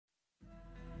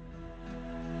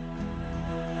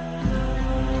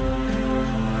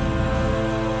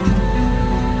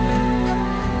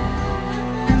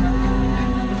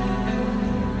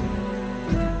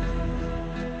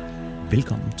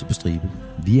Velkommen til På Stribe.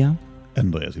 Vi er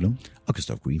Andreas Illum og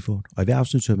Christopher Greenford, og i hver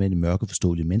afsnit hører med i mørke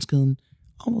forståelige menneskeheden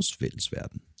og vores fælles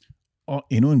verden. Og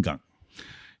endnu en gang,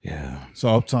 Ja. så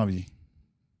optager vi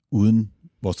uden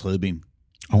vores tredje ben.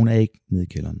 Og hun er ikke nede i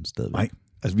kælderen stadigvæk. Nej,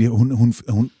 altså vi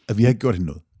har ikke gjort hende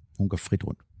noget. Hun går frit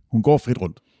rundt. Hun går frit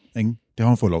rundt. Ikke? Det har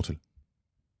hun fået lov til.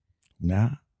 Hun er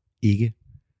ikke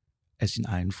af sin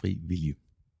egen fri vilje.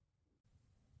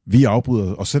 Vi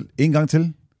afbryder os selv en gang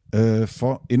til,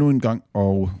 for endnu en gang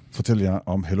at fortælle jer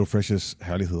om HelloFresh's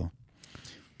herligheder.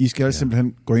 I skal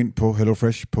simpelthen gå ind på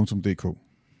hellofresh.dk,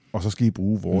 og så skal I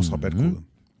bruge vores rabatkode.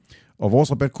 Og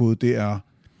vores rabatkode, det er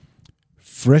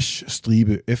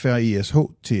FRESH-stribe,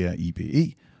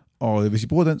 FRESH-TRIBE. Og hvis I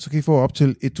bruger den, så kan I få op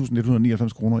til 1.199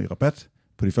 kroner i rabat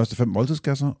på de første 5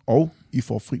 måltidskasser, og I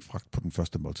får fri fragt på den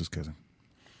første måltidskasse.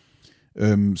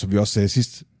 Som vi også sagde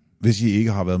sidst, hvis I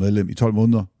ikke har været medlem i 12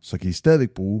 måneder, så kan I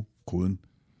stadigvæk bruge koden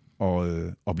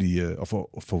og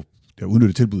få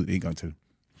udnyttet tilbuddet en gang til.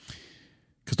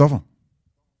 Christoffer,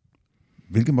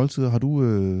 hvilke måltider har du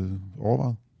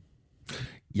overvejet?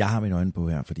 Jeg har mine øjne på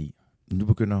her, fordi nu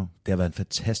begynder det har været en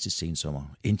fantastisk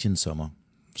sensommer, Indian sommer,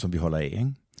 som vi holder af,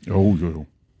 ikke? Jo.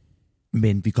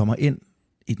 Men vi kommer ind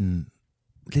i den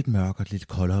lidt mørkere, lidt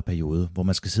koldere periode, hvor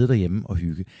man skal sidde derhjemme og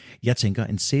hygge. Jeg tænker,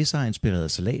 en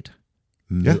Cæsar-inspireret salat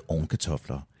med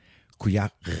ovenkartofler, kunne jeg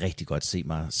rigtig godt se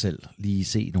mig selv lige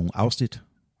se nogle afsnit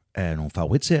af nogle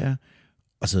favoritserier,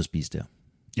 og sidde og spise der.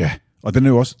 Ja, og den er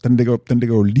jo også, den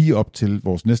ligger jo lige op til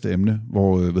vores næste emne,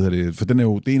 hvor, for den er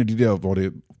jo, det er en af de der, hvor det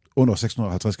er under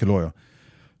 650 kalorier.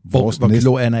 Hvor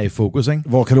kalorierne er i fokus, ikke?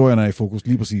 Hvor kalorierne er i fokus,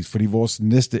 lige præcis, fordi vores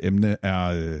næste emne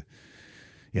er,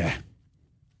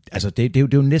 Altså, det er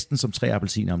jo næsten som 3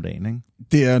 appelsiner om dagen, ikke?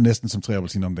 Det er næsten som 3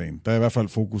 appelsiner om dagen. Der er i hvert fald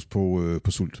fokus på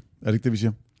sult. Er det ikke det, vi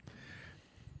siger?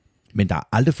 Men der er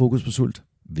aldrig fokus på sult,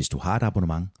 hvis du har et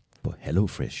abonnement på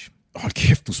HelloFresh. Hold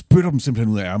kæft, du spytter dem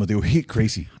simpelthen ud af ærmet. Det er jo helt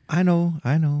crazy. I know.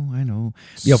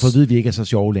 Vi har fået at vide, at vi ikke er så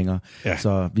sjove længere,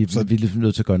 så vi er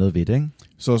nødt til at gøre noget ved det, ikke?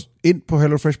 Så ind på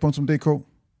hellofresh.dk,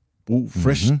 brug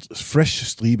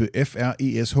fresh-stribe,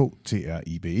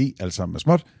 FRESH-TRIBE, alt sammen med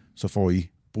småt, så får I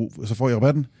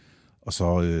rabatten, og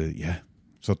så,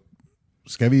 så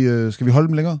skal vi holde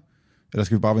dem længere, eller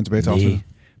skal vi bare vende tilbage til afsnittet?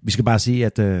 Vi skal bare sige,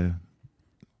 at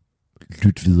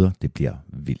lyt videre, det bliver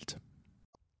vildt.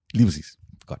 Lige præcis.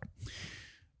 Godt.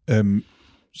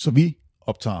 Så vi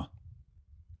optager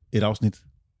et afsnit,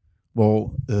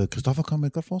 hvor Christoffer kom med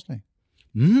et godt forslag.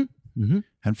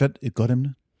 Han fandt et godt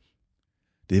emne.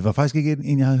 Det var faktisk ikke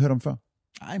en, jeg havde hørt om før.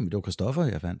 Nej, men det var Christoffer,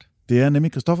 jeg fandt. Det er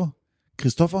nemlig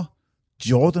Christopher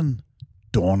Jordan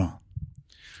Dorner.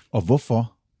 Og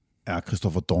hvorfor er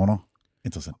Christopher Dorner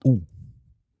interessant?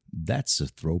 That's a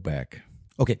throwback.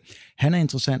 Okay, han er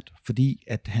interessant, fordi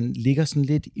at han ligger sådan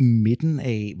lidt i midten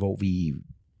af, hvor vi...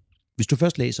 Hvis du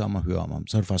først læser om og hører om ham,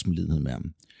 så har du faktisk medlidenhed med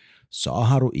ham. Så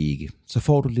har du ikke. Så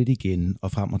får du lidt igen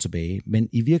og frem og tilbage. Men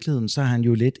i virkeligheden, så er han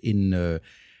jo lidt en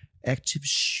active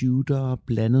shooter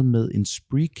blandet med en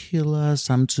spree killer,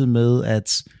 samtidig med,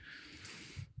 at...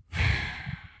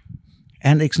 Er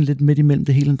han ikke sådan lidt midt imellem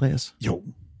det hele, Andreas? Jo.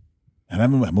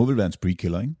 Han må vel være en spree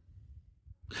killer, ikke?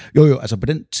 Jo, altså på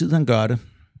den tid, han gør det.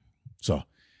 Så.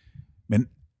 Men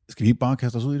skal vi ikke bare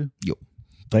kaste os ud i det? Jo.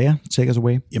 Drea, take us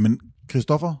away. Jamen,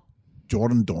 Christopher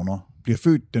Jordan Dorner bliver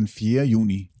født den 4.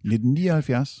 juni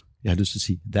 1979. Jeg har lyst til at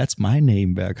sige, that's my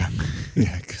name hver gang.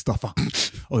 Ja, Christopher.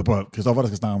 Okay, prøv Christopher, der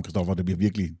skal snakke om Christopher. Det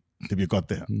bliver godt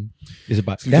det her. Skal vi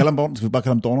bare kalde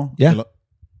ham Dorner? Ja. Eller?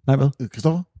 Nej, hvad?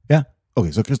 Christopher? Ja.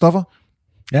 Okay, så Christopher?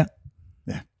 Ja.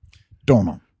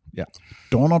 Dorner. Ja.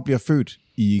 Dorner bliver født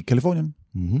i Californien.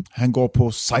 Mm-hmm. Han går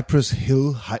på Cypress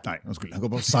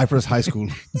High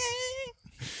School.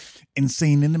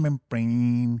 Insane in the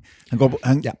membrane.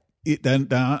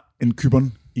 Der er en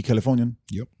Kyberen i Californien.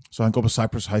 Yep. Så han går på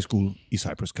Cypress High School i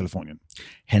Cypress, Californien.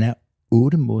 Han er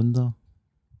 8 måneder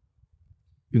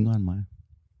yngre end mig.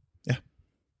 Ja.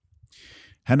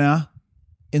 Han er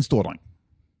en stor dreng.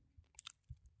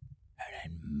 Han er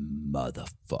en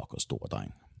motherfucker stor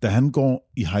dreng. Da han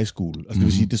går i high school, altså det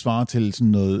vil sige, det svarer til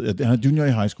sådan noget, han er junior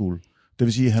i high school. Det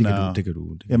vil sige, Det kan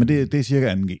du. Jamen det er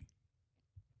cirka 2G.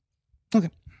 Okay.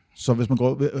 Så hvis man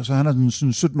går, så han er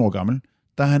sådan 17 år gammel,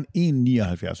 der er han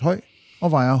 1,79 høj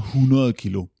og vejer 100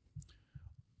 kilo.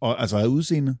 Og altså af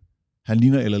udseende, han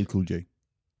ligner LL Cool J.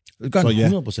 Det gør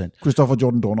han 100%. Christopher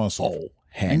Jordan Dorner er så.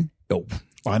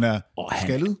 Og han er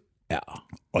skaldet. Ja.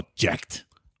 Og jacked.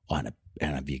 Og han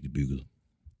er virkelig bygget.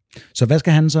 Så hvad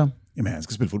skal han så? Jamen han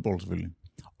skal spille fodbold selvfølgelig.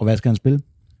 Og hvad skal han spille?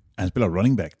 Han spiller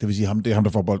running back. Det vil sige, det er ham,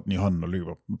 der får bolden i hånden og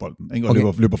løber med bolden. Ikke?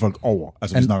 Og løber folk over.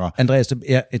 Altså, vi snakker... Andreas,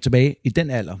 tilbage i den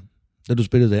alder, da du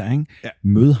spillede der, ikke? Ja.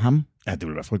 Møde ham. Ja, det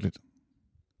ville være frygteligt.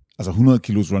 Altså 100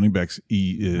 kilos running backs,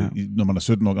 når man er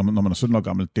 17 år gammel. Når man er 17 år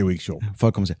gammel, det er jo ikke sjovt.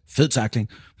 Folk kommer til fed tackling.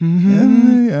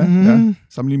 Ja.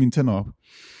 Samle lige mine tænder op.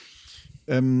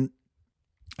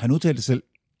 Han udtalte selv,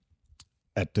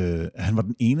 at han var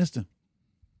den eneste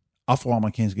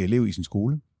afroamerikanske elev i sin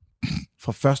skole,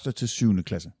 fra 1. til 7.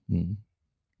 klasse.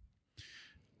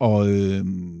 Og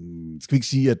skal vi ikke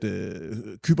sige, at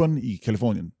Cypern i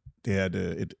Kalifornien, det er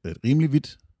et rimelig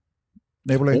hvidt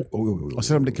nabolag. Og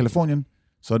selvom det er Kalifornien,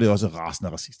 så er det også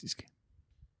rasende racistisk.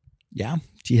 Ja,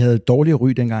 de havde dårligere ry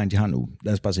dengang, end de har nu.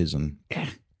 Lad os bare sige sådan. Ja.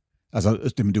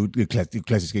 Altså, det er jo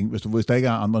klassisk, ikke? Hvis der ikke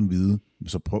er andre end hvide,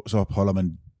 så holder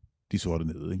man de sorte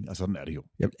nede, ikke? Altså, sådan er det jo.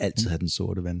 Jeg vil altid have den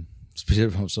sorte ven.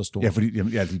 Specielt for så stor. Ja, fordi,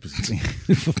 lige præcis.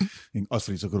 Også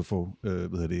fordi, så kan du få,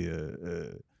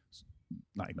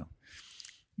 nej.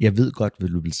 Jeg ved godt, hvad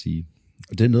du vil sige.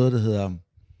 Og det er noget, der hedder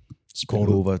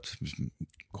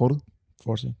Kortet?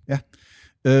 Fortsæt. Ja.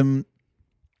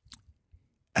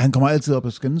 Han kommer altid op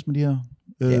og skændes med de her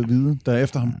hvide, der er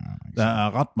efter ham. Der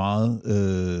er ret meget.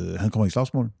 Han kommer i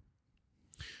slagsmål.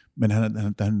 Men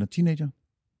da han er teenager,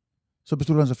 så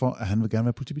beslutter han sig for, at han vil gerne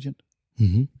være politibetjent.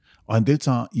 Mm-hmm. Og han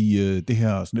deltager i det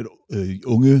her sådan et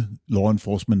unge law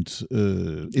enforcement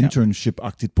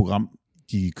internship-agtigt program,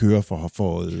 de kører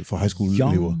for high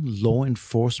school-elever. Young Law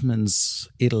Enforcement's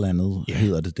et eller andet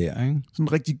hedder det der, ikke? Sådan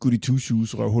en rigtig goody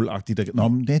two-shoes røvhul-agtigt. Nå,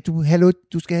 men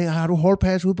har du hall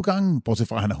pass ude på gangen? Bortset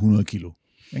fra, at han er 100 kilo.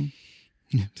 Ikke?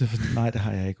 Ja, nej, det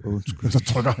har jeg ikke. Undskyld. Så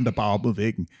trykker han der bare op mod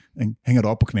væggen. Ikke? Hænger det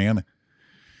op på knæerne.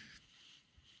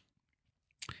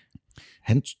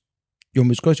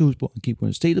 Vi skal også huske på, at han gik på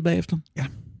universitetet bagefter.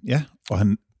 Ja, og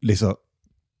han læser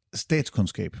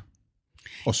statskundskab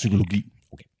og psykologi.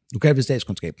 Okay. Nu kan jeg ved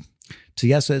statskundskab. Til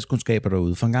jeres statskundskaber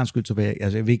derude, for en gang skyld, så vil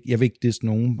jeg vil ikke disse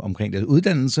nogen omkring deres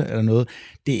uddannelse eller noget.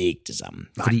 Det er ikke det samme.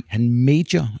 Nej. Fordi han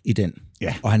major i den,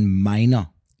 og han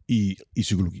minor i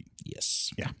psykologi.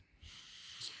 Yes. Ja.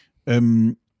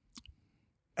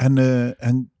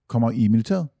 Han kommer i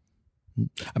militæret.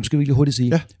 Jamen, skal vi lige hurtigt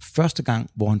sige, første gang,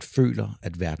 hvor han føler,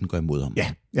 at verden går imod ham.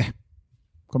 Ja.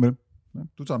 Kom med det. Ja,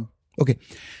 du tager den. Okay.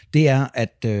 Det er,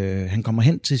 at han kommer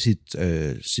hen til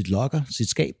sit locker, sit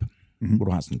skab, hvor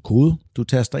du har sådan en kode, du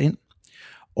taster ind,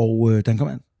 og den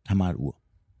kommer ind, han har et ur.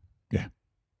 Ja,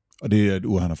 og det er et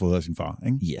ur, han har fået af sin far,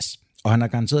 ikke? Yes. Og han har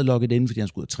garanteret logget ind, fordi han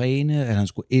skulle ud og træne, eller han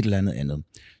skulle et eller andet.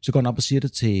 Så går han op og siger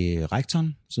det til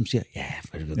rektoren, som siger,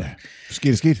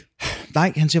 Sket.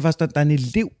 Nej, han siger faktisk, at der er en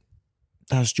elev,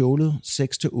 der har stjålet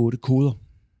 6-8 koder.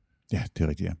 Ja, det er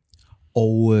rigtigt, ja.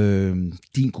 Og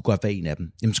din kunne godt være en af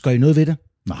dem. Jamen, skal I noget ved det?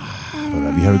 Nej,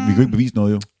 vi kan jo ikke bevise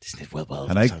noget, jo. Det er sådan lidt,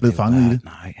 han er ikke blevet fanget i det.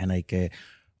 Nej, han er ikke.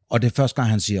 Og det er første gang,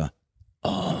 han siger,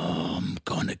 I'm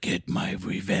gonna get my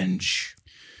revenge.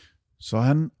 Så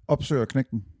han opsøger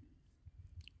knægten.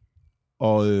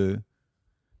 Og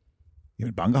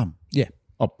banker ham. Ja.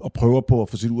 Og prøver på at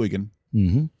få sit ur igen.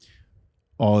 Mm-hmm.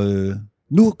 Og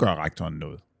nu gør rektoren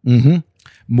noget. Mm-hmm.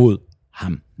 Mod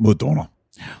ham. Mod Dorner.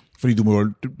 Ja. Fordi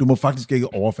du må faktisk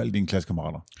ikke overfalde dine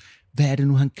klassekammerater. Hvad er det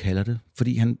nu, han kalder det?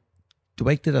 Fordi det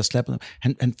var ikke det, der slapper.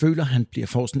 Han føler, han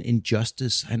får sådan en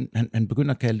injustice. Han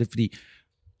begynder at kalde det, fordi,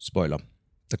 spoiler,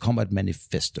 der kommer et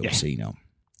manifesto senere.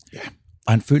 Ja.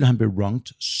 Og han føler, han bliver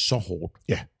wronged så hårdt.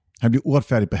 Ja, han bliver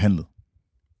uretfærdigt behandlet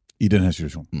i den her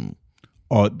situation.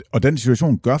 Og den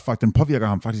situation den påvirker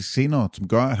ham faktisk senere, som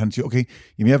gør, at han siger, okay,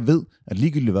 jamen jeg ved, at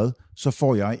ligegyldigt hvad, så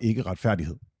får jeg ikke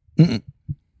retfærdighed.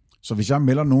 Så hvis jeg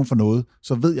melder nogen for noget,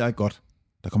 så ved jeg godt,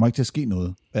 der kommer ikke til at ske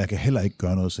noget, og jeg kan heller ikke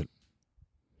gøre noget selv.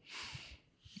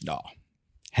 Nå,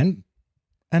 han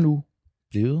er nu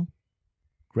blevet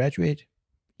graduate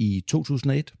i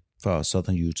 2001 fra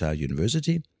Southern Utah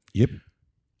University. Yep.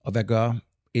 Og hvad gør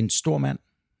en stor mand?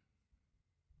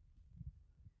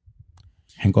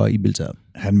 Han går i militæret.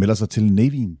 Han melder sig til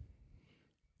Navy'en.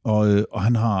 Og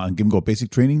han gennemgår basic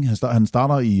training. Han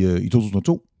starter i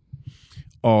 2002.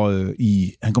 Og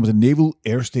han kommer til Naval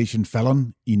Air Station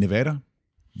Fallon i Nevada.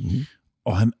 Mm-hmm.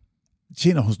 Og han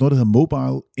tjener hos noget, der hedder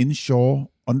Mobile Inshore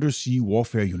Undersea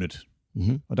Warfare Unit.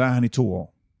 Mm-hmm. Og der er han i 2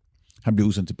 år. Han bliver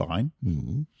udsendt til Bahrain.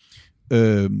 Mm-hmm.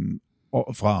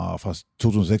 Og fra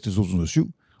 2006 til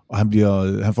 2007. Og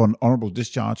han får en honorable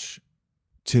discharge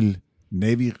til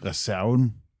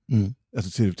Navy-reserven. Mm.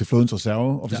 Altså til flådens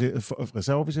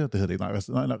reserveofficer. Det hedder det ikke.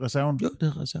 Nej, reserven. Jo, det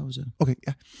hedder reserveofficer. Okay,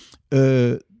 ja.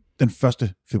 Den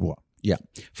 1. februar. Ja,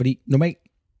 fordi normalt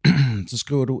så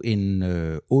skriver du en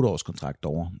 8-års kontrakt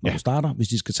over, når du starter, hvis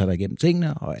de skal tage dig igennem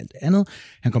tingene og alt det andet.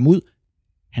 Han kommer ud,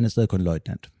 han er stadig kun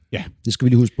løjtnant. Ja. Det skal vi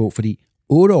lige huske på, fordi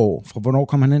 8 år, fra hvornår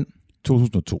kom han ind?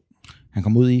 2002. Han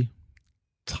kom ud i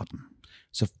 13.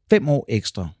 Så 5 år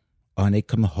ekstra, og han er ikke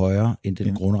kommet højere end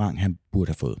den grundrang, han burde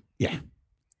have fået. Ja.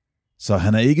 Så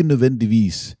han er ikke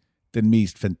nødvendigvis den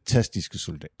mest fantastiske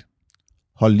soldat.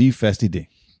 Hold lige fast i det.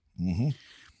 Mm-hmm.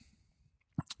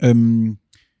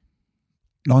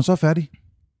 Når han så er færdig,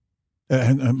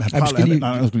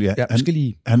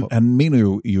 han mener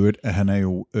jo i øvrigt, at han er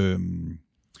jo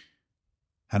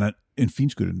han er en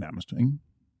finskytte nærmest, ikke?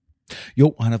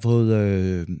 Jo, han har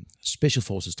fået Special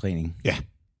Forces træning. Ja,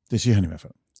 det siger han i hvert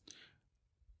fald.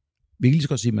 Vi kan lige så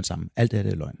godt sige med det samme. Alt det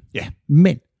er løgn. Ja.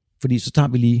 Men, fordi så tager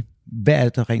vi lige, hvad er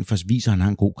det, der rent faktisk viser, at han har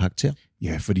en god karakter?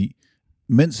 Ja, fordi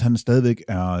mens han stadigvæk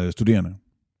er studerende.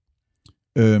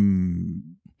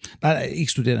 Nej,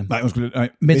 ikke studerende. Nej.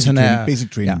 Mens han er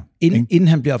basic training. Ja, inden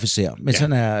han bliver officer. Mens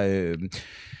han er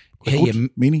herhjemme.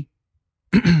 Menig?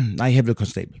 Nej, jeg er blevet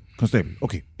konstabel. Konstabel,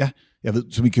 okay. Ja, jeg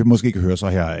ved, så vi kan måske ikke høre, så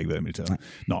her har jeg ikke været i militæret.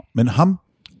 Nå, men ham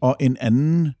og en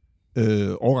anden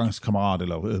årgangskammerat,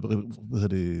 eller hvad hedder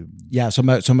det? Ja,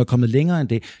 som er kommet længere end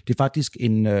det. Det er faktisk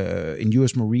en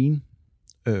US Marine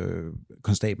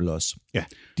konstabel også. Ja,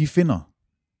 de finder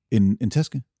en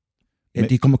taske. Ja,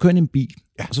 de kommer kørende i en bil,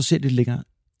 og så ser de, ligger et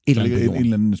eller andet på jorden. En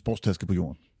eller anden sportstaske på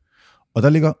jorden. Og der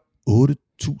ligger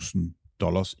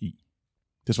 $8,000 i.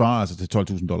 Det svarer altså til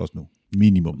 $12,000 nu.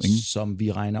 Minimum, ikke? Som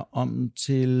vi regner om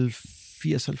til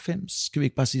 80-90. Skal vi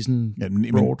ikke bare sige sådan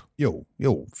broad? Jo,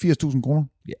 80.000 kroner.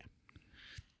 Ja.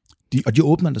 Og de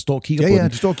åbner, der står og kigger på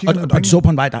den. De står og kigger og de så på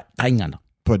en vej, der er ingen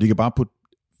andre. De kan bare putte,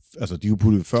 altså de kunne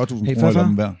putte 40.000 kroner i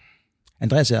lommen hver.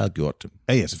 Andreas havde gjort det.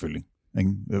 Ja, selvfølgelig.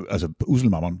 Ikke? Altså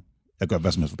uselmammeren. Jeg gør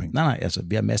hvad som helst for penge. Nej, altså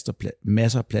vi har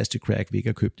masser af plastic crack, vi ikke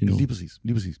har købt endnu. Lige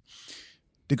præcis.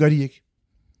 Det gør de ikke.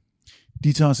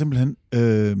 De tager simpelthen,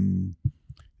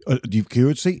 og de kan jo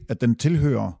ikke se, at den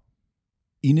tilhører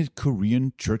Inuit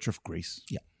Korean Church of Grace.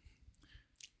 Ja.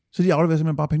 Så de afleverer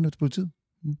simpelthen bare pengene til politiet.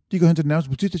 De går hen til den nærmeste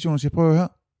politistation og siger, prøv at høre,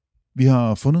 vi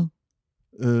har fundet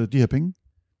de her penge.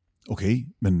 Okay,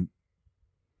 men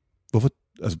hvorfor?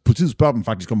 Altså politiet spørger dem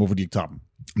faktisk om, hvorfor de ikke tager dem.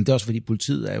 Men det er også fordi,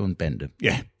 politiet er jo en bande.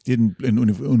 Ja, det er en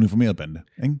uniformeret bande.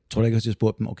 Ikke? Tror du ikke også, jeg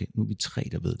spurgte dem, okay, nu er vi 3,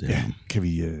 der ved det her. Ja,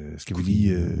 skal vi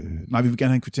lige... Nej, vi vil gerne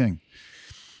have en kvittering.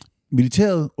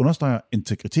 Militæret understreger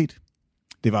integritet.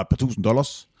 Det var et par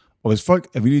 $1,000, og hvis folk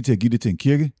er villige til at give det til en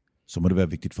kirke, så må det være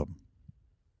vigtigt for dem.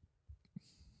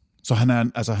 Så han er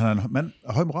en mand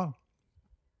af høj moral.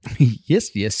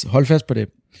 Yes, hold fast på det.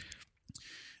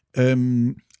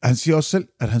 Han siger også selv,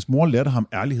 at hans mor lærte ham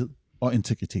ærlighed og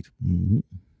integritet. Mm-hmm.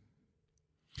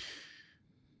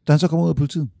 Da han så kommer ud af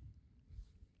politiet,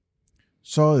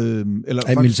 så...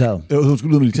 militæret.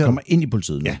 Kommer ind i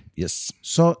politiet nu. Ja. Yes.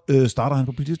 Så starter han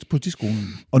på politiskolen.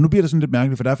 Og nu bliver det sådan lidt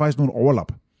mærkeligt, for der er faktisk nogle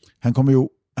overlap. Han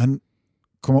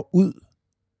kommer ud...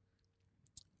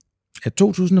 I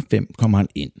 2005 kommer han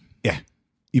ind. Ja,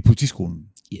 i politiskolen.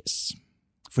 Yes.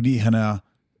 Fordi han er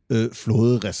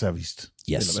flådereservist.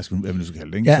 Yes. Eller hvad man nu skal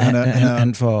kalde det, ikke? Ja,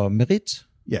 han får merit.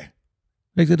 Ja.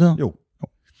 Ikke det hedder? Jo.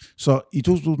 Så i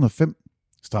 2005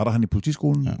 starter han i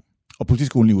politiskolen. Ja. Og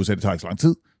politiskolen i USA, det tager ikke så lang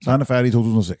tid. Så han er færdig i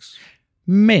 2006.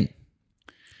 Men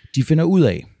de finder ud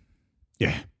af,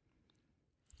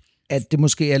 at det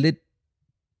måske er lidt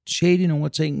shady nogle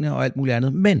af tingene og alt muligt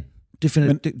andet. Men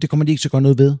det kommer de ikke så godt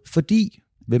noget ved. Fordi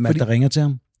hvem er der ringer til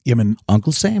ham? Jamen,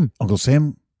 Uncle Sam. Uncle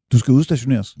Sam, du skal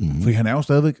udstationeres. Mm-hmm. Fordi han er jo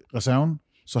stadigvæk reserven.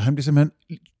 Så han bliver simpelthen...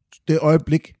 Det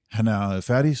øjeblik, han er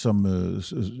færdig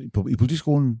i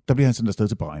politiskolen, der bliver han sendt afsted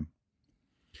til Bahrain.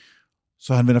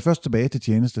 Så han vender først tilbage til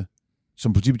tjeneste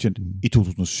som politibetjent i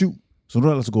 2007. Så nu er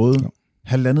der altså gået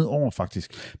halvandet år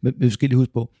faktisk. Men vi skal lige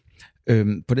huske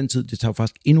på den tid, det tager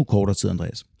faktisk endnu kortere tid,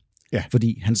 Andreas. Ja.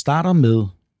 Fordi han starter med...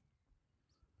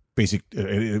 Basic,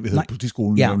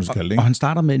 politiskolen, ja, hvad man skal kalde det, ikke? Og han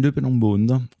starter med i løbet af nogle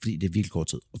måneder, fordi det er virkelig kort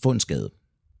tid, at få en skade.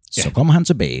 Så kommer han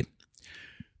tilbage.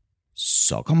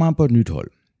 Så kommer han på et nyt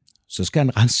hold. Så skal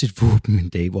han rense sit våben en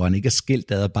dag, hvor han ikke er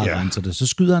skilt ad og bare renser det. Så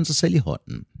skyder han sig selv i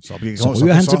hånden. Så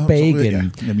ryger han tilbage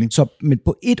igen. Men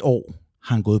på 1 år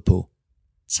har han gået på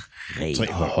 3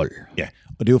 hold. Ja,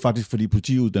 og det er jo faktisk, fordi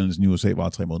politiuddannelsen i USA var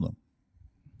 3 måneder.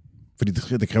 Fordi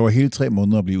det kræver hele 3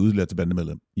 måneder at blive udlært til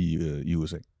bandemedlem i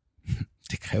USA.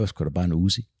 Det kræver sgu da bare en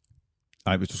uge.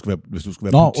 Nej, hvis du skal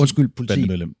være politi.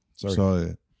 Bandemedlem.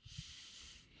 Så,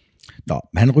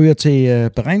 han ryger til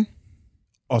Bahrain.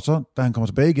 Og så, da han kommer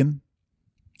tilbage igen...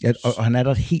 Ja, og han er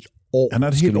der et helt år. Han er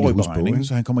der et helt år i Bahrain,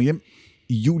 så han kommer hjem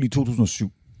i juli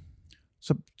 2007.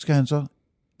 Så skal han så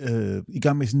i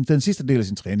gang med den sidste del af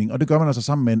sin træning, og det gør man altså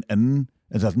sammen med en anden,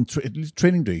 altså en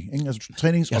training day, ikke? Altså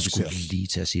træningsofficer. Jeg skulle lige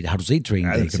til at sige det. Har du set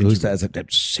Training Day? Kan du huske det? Altså, det er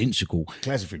sindssygt god.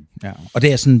 Klassefilm. Ja. Og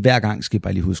det er sådan, hver gang skal jeg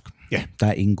bare lige huske. Ja. Der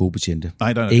er ingen gode betjente.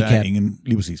 Nej, der er ingen,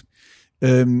 lige præcis.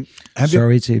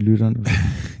 Sorry til lytterne.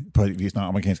 Vi er snart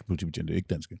amerikanske politibetjente, ikke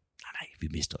danske. Nej, vi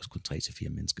mister også kun 3-4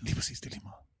 mennesker. Lige præcis, det er lige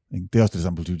meget. Ikke? Det er også det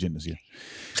samme politibetjenten siger.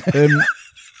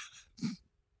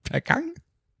 Per gang?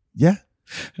 Ja.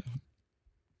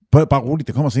 Bare roligt,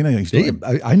 det kommer senere i historien.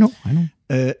 I know.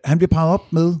 Han bliver parret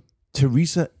op med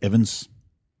Teresa Evans.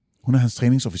 Hun er hans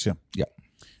træningsofficer. Ja.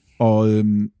 Og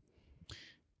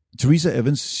Teresa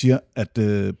Evans siger, at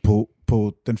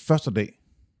på den første dag,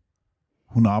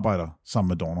 hun arbejder sammen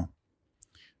med Dorner,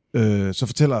 så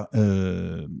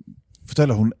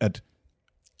fortæller hun, at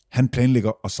han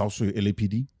planlægger at sagsøge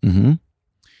LAPD. Mm-hmm.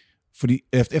 Fordi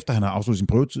efter han har afsluttet sin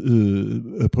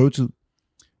prøvetid.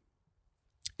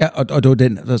 Ja, og det var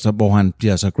den, altså, hvor han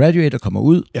bliver så graduate og kommer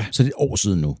ud, ja. Så det er et år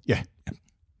siden nu. Ja.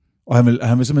 Og han vil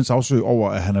simpelthen sagsøge over,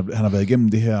 at han har været igennem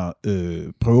det her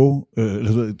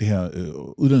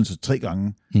uddannelse 3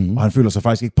 gange, og han føler sig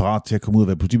faktisk ikke parat til at komme ud og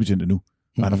være politibetjent endnu.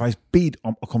 Og han har faktisk bedt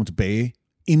om at komme tilbage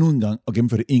endnu en gang og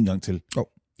gennemføre det en gang til. Og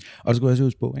det skal jeg også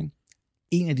huske på, ikke?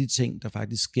 En af de ting, der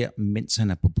faktisk sker, mens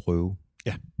han er på prøve,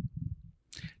 ja.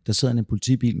 Der sidder han i en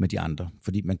politibil med de andre,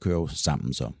 fordi man kører jo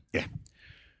sammen så. Ja.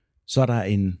 Så er der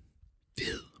en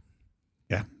hvid.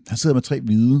 Ja, han sidder med 3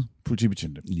 hvide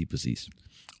politibetjente. Lige præcis.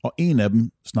 Og en af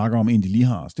dem snakker om en, de lige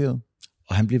har arresteret.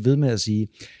 Og han bliver ved med at sige,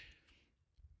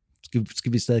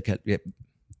 skal vi stadig kalde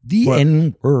the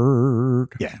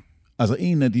N-word. Ja, altså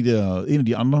en af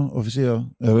de andre officerer,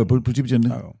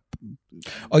 politibetjente. Ja.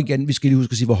 Og igen, vi skal lige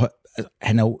huske at sige, hvor høj, altså,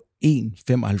 han er jo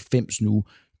 1,95 nu.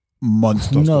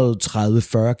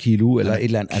 Monster. 130-40 kilo, eller et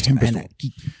eller andet. Altså, han er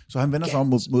så han vender sig om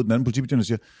mod den anden politibetjent og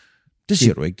siger, det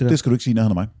siger du ikke, det der. Det skal du ikke sige, når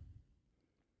han er mig.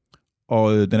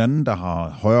 Og den anden, der har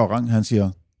højere rang, han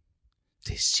siger,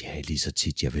 det siger jeg lige så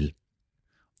tit, jeg vil.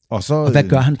 Og hvad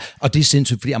gør han? Og det er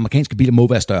sindssygt, fordi amerikanske biler må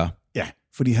være større. Ja,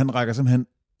 fordi han rækker simpelthen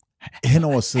hen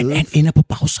over sædet. Han ender på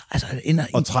bagsædet. Altså,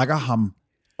 og trækker ham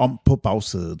om på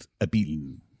bagsædet af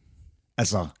bilen.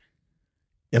 Altså,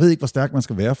 jeg ved ikke, hvor stærk man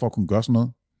skal være for at kunne gøre sådan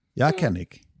noget. Jeg kan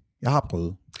ikke. Jeg har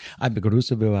prøvet. Ej, men kan du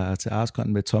huske, at vi var til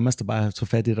Arskon med Thomas, der bare tog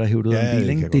fat i det, der hævde ud af en bil,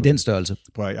 ikke? Det er den størrelse.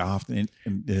 Prøv at, jeg har haft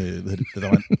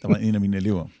der var en af mine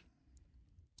elever.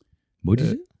 Må de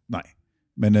det? Nej.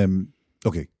 Men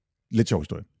okay, lidt sjov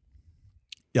historie.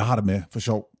 Jeg har det med for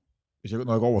sjov. Når jeg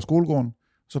går over skolegården,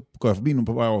 så går jeg forbi nu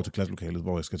på vej over til klasselokalet,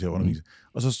 hvor jeg skal til at undervise.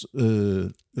 Og så,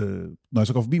 når jeg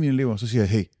så går forbi mine elever, så siger jeg,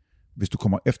 hey, hvis du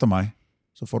kommer efter mig,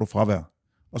 så får du fravær.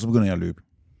 Og så begynder jeg at løbe.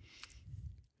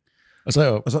 Og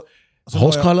så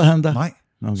hårskolder han der? Nej.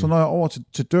 Okay. Så når jeg over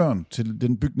til døren, til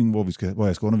den bygning, hvor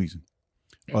jeg skal undervise.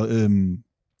 Og det er en,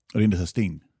 der hedder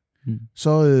Sten.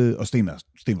 Og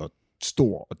Sten var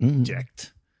stor og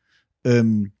jacked.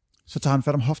 Så tager han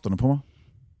fat om hofterne på mig,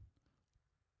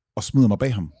 og smider mig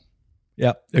bag ham.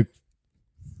 Ja.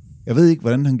 Jeg ved ikke,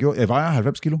 hvordan han gjorde. Jeg vejer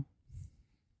 90 kilo.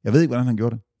 Jeg ved ikke, hvordan han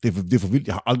gjorde det. Det er for vildt.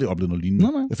 Jeg har aldrig oplevet noget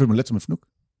lignende. Nej. Jeg følte mig let som en fnuk.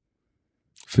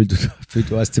 Følte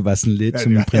du også, det var sådan lidt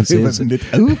som en prinsesse? Ja, det var sådan lidt.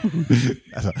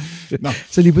 Altså,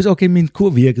 så lige pludselig, okay, min kur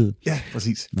virkede. Ja,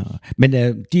 præcis. Nå. Men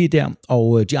de er der,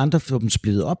 og de andre får dem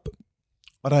splittet op.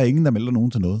 Og der er ingen, der melder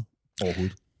nogen til noget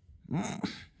overhovedet.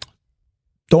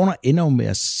 Dorner ender jo med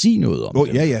at sige noget om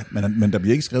det. Ja, men der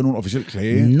bliver ikke skrevet nogen officiel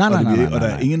klage. Nej. Og der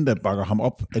er ingen, der bakker ham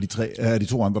op af de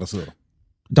 2 andre, der sidder der.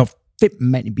 Der er 5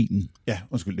 mand i bilen. Ja,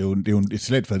 undskyld, det er jo et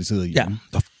salatfad, de sidder i. Ja,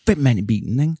 der er 5 mand i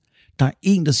bilen, ikke? Der er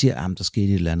en, der siger, at der skete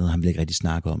et eller andet, han vil ikke rigtig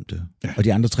snakke om det. Ja. Og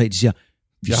de andre 3, de siger,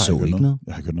 vi så ikke noget.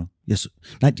 Jeg har ikke hørt noget.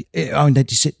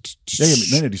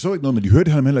 De så ikke noget, men de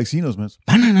hørte ham heller ikke sige noget som helst.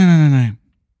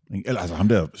 Nej. Altså ham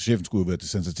der, chefen skulle jo være til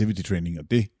sensitivity training, og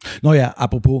det. Nå ja,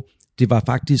 apropos, det var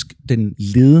faktisk den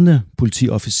ledende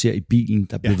politiofficer i bilen,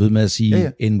 der blev ved med at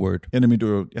sige N-word. Ja, nemlig,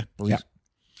 præcis. Ja.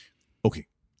 Okay.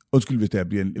 Undskyld, hvis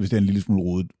det er en lille smule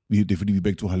rodet. Det er fordi, vi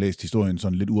begge to har læst historien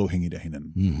sådan lidt uafhængigt af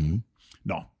hinanden. Mm-hmm.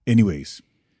 Nå, anyways.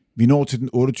 Vi når til den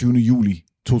 28. juli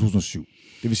 2007.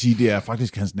 Det vil sige, det er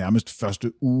faktisk hans nærmest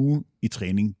første uge i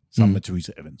træning sammen med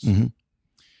Teresa Evans. Mm-hmm.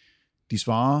 De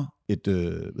svarer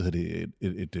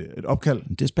et opkald.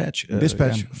 En dispatch.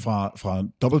 Fra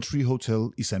Doubletree Hotel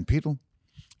i San Pedro.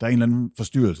 Der er en eller anden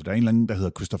forstyrrelse. Der er en eller anden, der hedder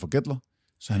Christopher Gettler.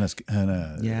 Så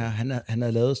han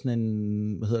har lavet sådan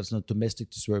en, domestic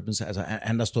disturbance. Altså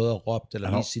han har stået og råbt,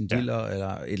 eller vist sin diller, eller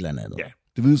et eller andet. Ja,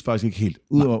 det vides faktisk ikke helt.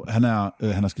 Udover, han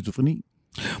har skizofreni,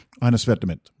 og han er svært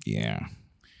dement. Ja.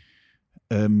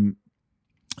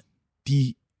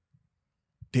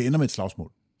 Det ender med et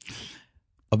slagsmål.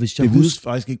 Og hvis det vides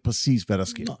faktisk ikke præcis, hvad der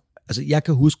sker. Altså, jeg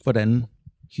kan huske, hvordan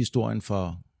historien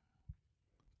for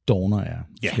Dorner er.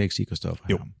 Skal jeg ikke sige, Christoffer?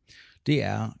 Jo. Det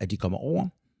er, at de kommer over,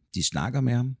 de snakker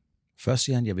med ham. Først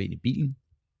siger han, jeg vil ind i bilen.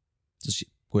 Så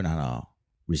begynder han at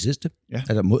resiste,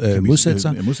 eller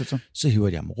modsætte sig. Så hiver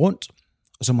de ham rundt,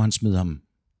 og så må han smide ham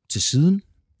til siden.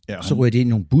 Ja, så ryger det ind i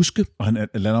nogle buske. Og han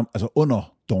lander altså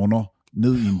under Dorner,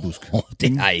 ned i en busk.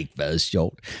 Det har ikke været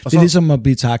sjovt. Det er ligesom at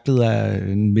blive taklet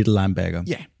af en middle linebacker.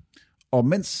 Ja, og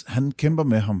mens han kæmper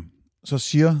med ham, så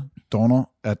siger Dorner,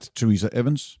 at Teresa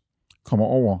Evans kommer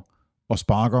over og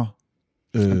sparker...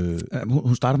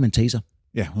 Hun starter med en taser.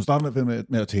 Ja, hun starter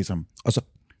med at tase ham.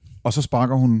 Og så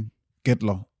sparker hun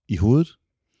Gettler i hovedet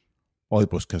og i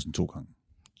brystkassen 2 gange.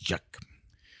 Jak.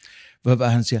 Hvad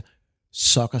han siger?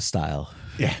 Soccer style.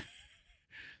 Ja.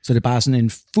 Så det er bare sådan en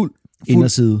fuld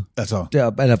inderside. Altså,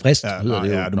 eller vrist, hedder det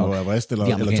jo. Ja, det må være vrist eller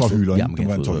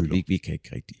tårhyler. tårhyler. Vi kan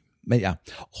ikke rigtigt. Men ja,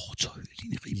 tårhyler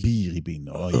lige i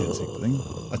ribbenene og i ansigtet.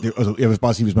 Ikke? Altså, jeg vil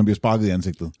bare sige, hvis man bliver sparket i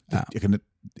ansigtet,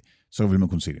 så vil man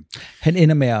kunne se det. Han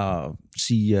ender med at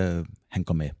sige, han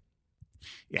går med.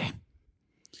 Ja.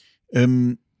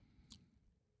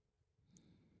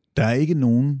 Der er ikke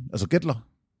nogen... Altså Gettler,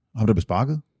 ham der blev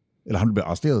sparket, eller ham der blev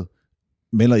arresteret,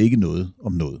 melder ikke noget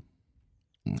om noget.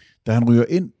 Da han ryger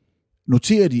ind,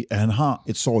 noterer de, at han har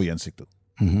et sår i ansigtet.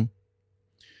 Mm-hmm.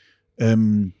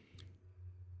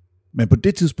 Men på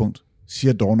det tidspunkt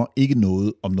siger Dorner ikke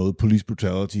noget om noget police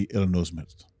brutality eller noget som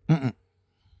helst. Mm-mm.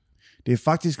 Det er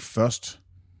faktisk først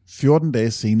 14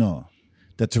 dage senere,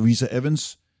 da Teresa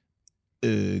Evans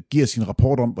giver sin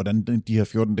rapport om, hvordan de her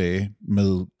 14 dage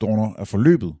med Dorner er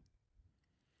forløbet.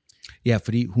 Ja,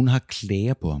 fordi hun har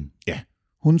klager på ham. Ja,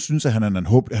 hun synes, at han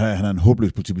er en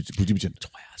håbløs politibetjent. Det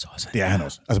tror jeg altså også. Det er han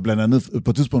også. Altså blandt andet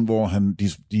på et tidspunkt, hvor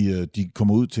de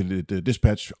kommer ud til et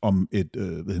dispatch om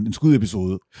en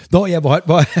skudepisode. Nå ja, hvor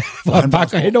han bare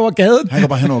går hen over gaden. Han går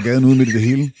bare hen over gaden ude midt i det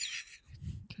hele.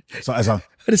 Så altså...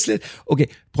 Er det slet... Okay,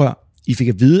 prøv at... I fik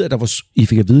at vide, at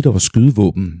der var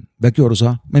skydevåben. Hvad gjorde du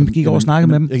så? Men vi gik over og snakkede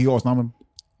med dem. Jeg gik over og snakkede med dem.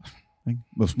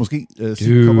 Måske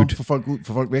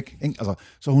få folk væk. Ikke? Altså,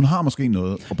 så hun har måske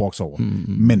noget at brokse over.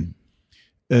 Men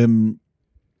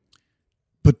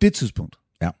på det tidspunkt,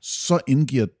 så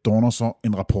indgiver Dorner så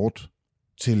en rapport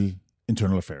til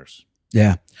Internal Affairs.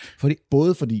 Ja.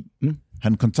 Fordi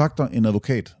han kontakter en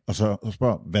advokat, og så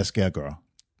spørger, hvad skal jeg gøre?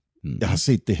 Jeg har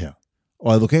set det her.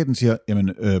 Og advokaten siger,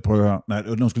 jamen prøv at høre, nej,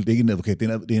 undskyld, det er ikke en advokat, det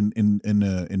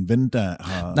er en ven, der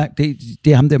har... Nej, det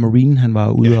er ham der Marine, han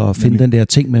var ude og finde den der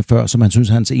ting med før, som han synes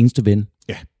er hans eneste ven.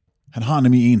 Ja, han har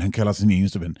nemlig en, han kalder sin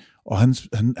eneste ven. Og han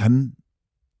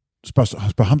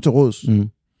spørger ham til råds,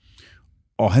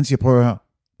 og han siger, prøv at høre,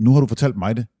 nu har du fortalt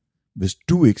mig det. Hvis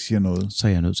du ikke siger noget, så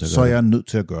er jeg nødt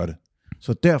til at gøre det.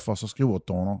 Så derfor så skriver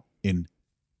Dorner en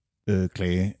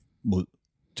klage mod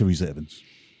Teresa Evans.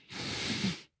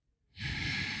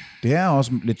 Det er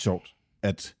også lidt sjovt,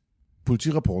 at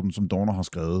politirapporten, som Dorner har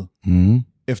skrevet,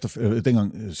 efter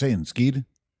dengang sagen skete,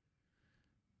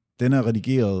 den er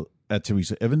redigeret af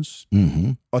Teresa Evans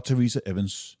og Teresa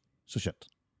Evans sergeant.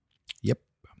 Yep.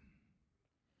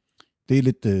 Det er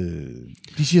lidt...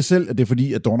 de siger selv, at det er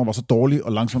fordi, at Dorner var så dårlig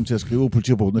og langsom til at skrive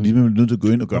politirapporten, at de er nødt til at gå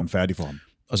ind og gøre dem færdig for ham.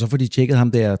 Og så får de tjekket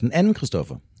ham der, den anden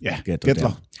Christoffer. Ja,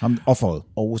 Gettler. Ham offeret.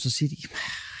 Og så siger de,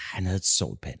 han havde et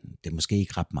sår i panden. Det er måske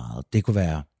ikke ret meget. Det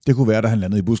kunne være, da han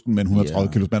landede i busken med en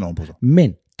 130 kilos mand ovenpå sig.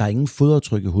 Men der er ingen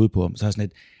fodaftryk i hovedet på ham. Så er sådan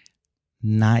et,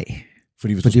 nej.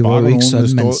 Fordi hvis du sparker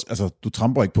nogen, du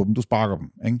tramper ikke på dem, du sparker dem.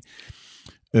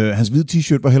 Ikke? Hans hvide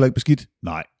t-shirt var heller ikke beskidt.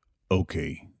 Nej,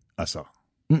 okay. Altså.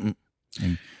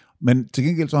 Men til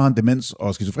gengæld så har han demens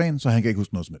og skizofren, så han kan ikke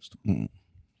huske noget som helst.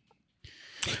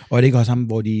 Og er det ikke også ham,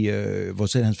 hvor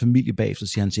selv hans familie bagefter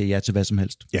siger ja til hvad som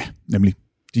helst? Ja, nemlig.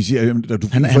 De siger,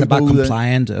 han er bare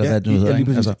compliant, eller hvad det nu hedder.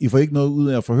 Ikke? Altså, I får ikke noget ud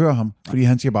af at forhøre ham, fordi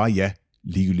han siger bare ja,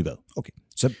 ligegyldigt hvad. Okay.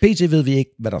 Så pt. ved vi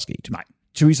ikke, hvad der er sket. Nej.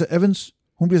 Teresa Evans,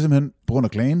 hun bliver simpelthen, på grund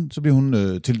af klagen, så bliver hun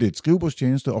tildelt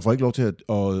skrivebordstjeneste, og får ikke lov til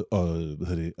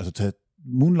at tage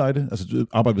moonlighte, altså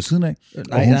arbejde ved siden af.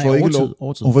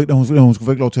 Hun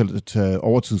skulle ikke lov til at tage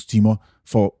overtidstimer,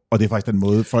 og det er faktisk den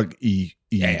måde, folk i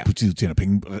politiet tjener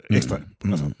penge ekstra,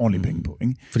 altså ordentlige penge på.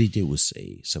 Ikke? Fordi det er USA,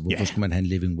 så hvorfor skulle man have en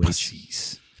living wage?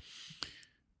 Præcis.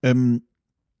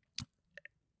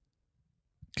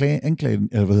 Anklagen,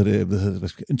 eller hvad hedder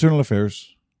det? Internal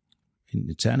Affairs. En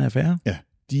interne affære? Ja,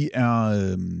 de er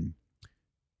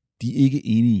ikke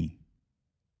enige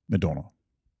med Dorner.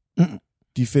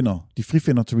 De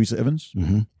frifinder Teresa Evans,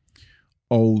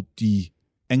 og de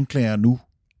anklager nu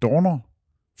Dorner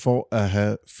for at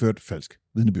have ført falsk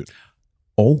vidnebyrd.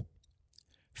 Og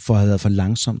for at have været for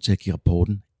langsom til at give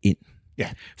rapporten ind. Ja.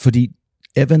 Fordi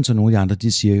Evans og nogle af de andre,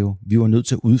 de siger jo, vi var nødt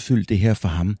til at udfylde det her for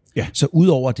ham. Ja. Så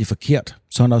udover at det er forkert,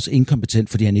 så er han også inkompetent,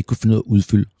 fordi han ikke kunne finde ud af at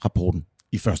udfylde rapporten.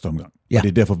 I første omgang. Ja. Og det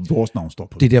er derfor, vores navn står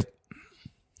på det. Er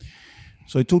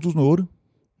Så i 2008,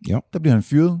 der bliver han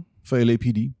fyret for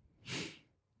LAPD.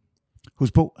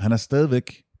 Husk på, han er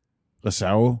stadigvæk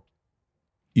reserve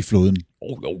i flåden.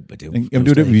 Jo, men det er jo... Jamen,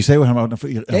 det er jo det, vi sagde jo, han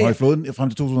var i flåden frem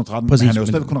til 2013, præcis, men han er jo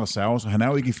stadig kun reserve, så han er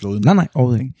jo ikke i flåden. Nej,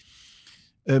 overhovedet ikke.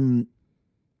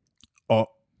 Og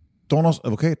Dorners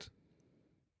advokat,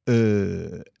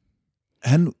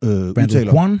 han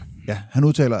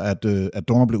udtaler, at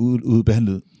Dorner blev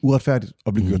udbehandlet uretfærdigt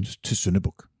og blev gjort til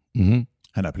syndebuk. Mm-hmm.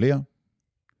 Han appellerer.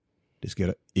 Det sker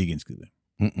der ikke en skid ved.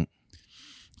 Mm-hmm.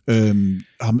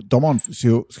 Dommeren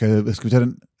siger jo, skal vi tage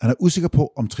den? Han er usikker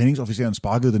på, om træningsofficeren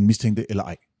sparkede den mistænkte eller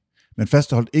ej. Men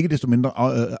fastholdt ikke desto mindre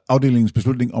afdelingens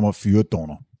beslutning om at fyre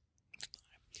Dorner.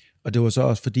 Og det var så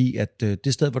også fordi, at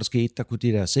det sted, hvor der skete, der kunne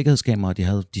de der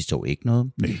sikkerhedskameraer, de så ikke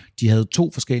noget. Nej. De havde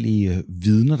 2 forskellige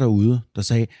vidner derude, der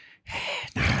sagde,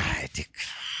 nej, det...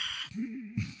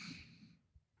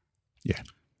 Ja.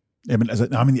 Jamen,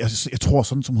 altså, jeg tror,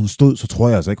 sådan som hun stod, så tror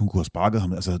jeg altså ikke, hun kunne have sparket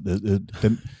ham. Altså,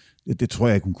 det tror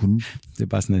jeg ikke, hun kunne. Det er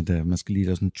bare sådan et, man skal lige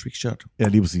lave sådan en trickshot. Ja,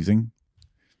 lige præcis, ikke?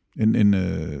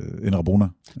 En Rabona.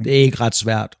 Ikke? Det er ikke ret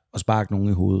svært at sparke nogen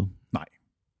i hovedet. Nej.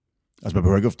 Altså,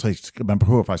 man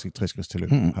behøver faktisk ikke 60 skridt til løb.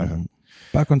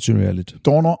 Bare kontinuerligt.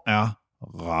 Dorner er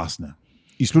rasende.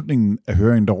 I slutningen af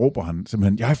høringen, der råber han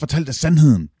simpelthen, jeg har fortalt dig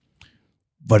sandheden.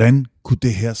 Hvordan kunne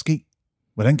det her ske?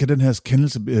 Hvordan kan den her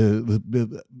kendelse...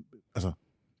 altså...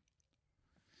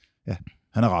 Ja,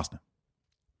 han er rasende.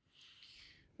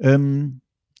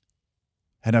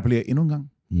 Han appellerer endnu en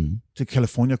gang til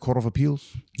California Court of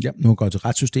Appeals. Ja, nu går til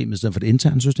retssystemet i stedet for det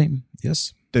interne system.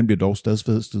 Yes. Den bliver dog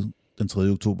stadfæstet den 3.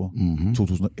 oktober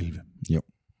 2011. Jo.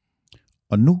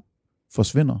 Og nu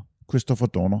forsvinder Christopher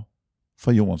Dorner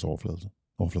fra jordens overflade.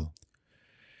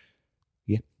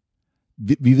 Ja.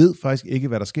 Vi ved faktisk ikke,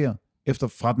 hvad der sker efter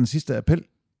fra den sidste appel,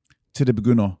 til det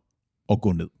begynder at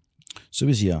gå ned. Så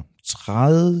vi siger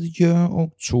 3.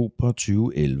 oktober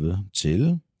 2011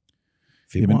 til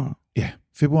februar. Jamen,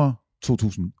 februar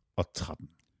 2013.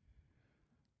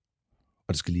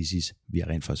 Og det skal lige siges, vi har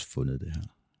rent faktisk fundet det her.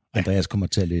 Andreas kommer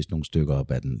til at læse nogle stykker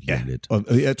op af den lige lidt.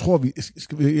 Og jeg tror,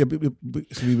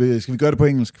 skal vi gøre det på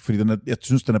engelsk? Fordi jeg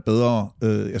synes, den er bedre.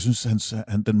 Jeg synes,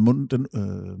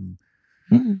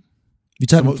 Vi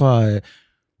tager den fra...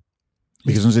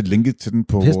 vi kan sådan set linke til den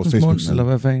på vores Facebook-side. Eller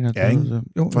hvad fanden er det? Ja, ikke?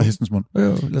 Jo, fra hestens mund.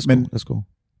 Jo, lad os gå.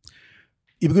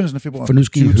 I begyndelsen af februar for nu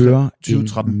skal I høre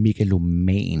 2013. En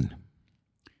megaloman.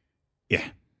 Ja.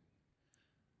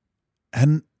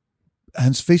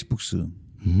 Hans Facebook-side,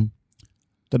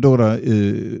 der dukker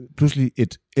der pludselig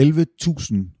et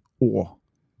 11.000 ord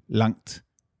langt,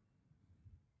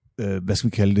 hvad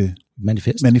skal vi kalde det?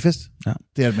 Manifest. Ja.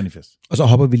 Det er et manifest. Og så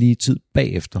hopper vi lige tid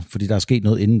bagefter, fordi der er sket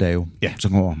noget inden da jo,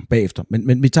 som kommer bagefter.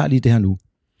 Men vi tager lige det her nu.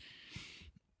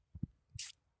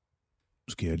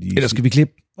 Eller skal vi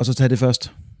klippe, og så tage det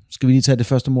først? Skal vi lige tage det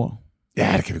første mord?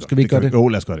 Ja, det kan vi godt. Skal vi ikke gøre det? Jo,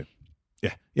 lad os gøre det.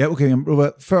 Ja, okay. Jamen,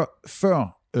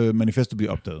 før manifestet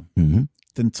bliver opdaget,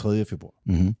 den 3. februar,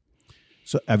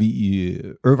 så er vi i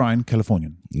Irvine,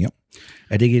 Californien. Ja.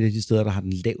 Er det ikke et af de steder, der har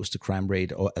den laveste crime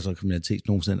rate, og altså kriminalitet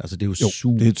nogensinde? Altså det er jo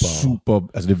super... det er et super...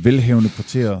 Altså det er velhavende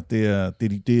kvarter. Det er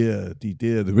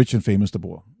the rich and famous, der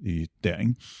bor der,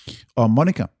 ikke? Og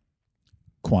Monica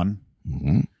Kwan.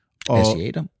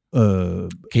 Asiater.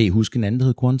 Kan I huske en anden, der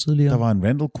hed Kwan tidligere? Der var en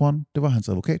Randall Kwan. Det var hans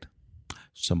advokat.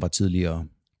 Som var tidligere...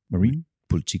 Marine.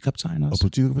 Politikaptajn også.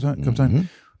 Og politikaptajn.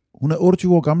 Hun er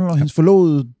 28 år gammel, og hendes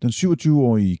forlovede, den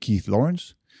 27-årige Keith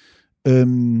Lawrence.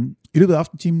 I løbet af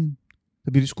aftentimen,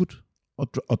 der bliver de skudt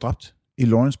og dræbt i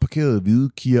Lawrence parkerede hvide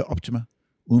Kia Optima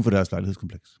uden for deres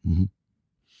lejlighedskompleks.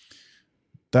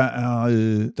 Der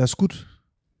er skudt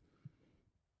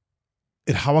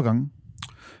et hav af gange.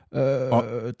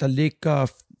 Der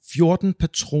ligger 14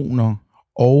 patroner,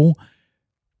 og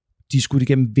de er skudt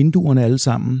igennem vinduerne alle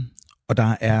sammen, og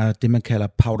der er det, man kalder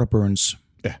powder burns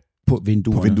på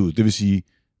vinduerne. På vinduet, det vil sige,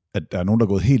 at der er nogen, der er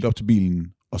gået helt op til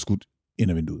bilen og skudt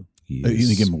ind ad vinduet. Ind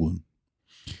igennem ruden.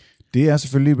 Det er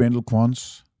selvfølgelig Randall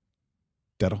Kwans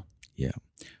datter. Ja.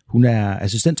 Hun er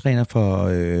assistenttræner for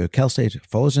Cal State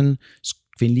Fullerton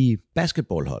kvindelige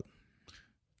basketballhold.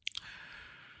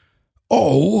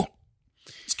 Og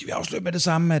skal vi afsløre med det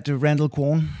samme, at Randall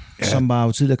Kwan, som var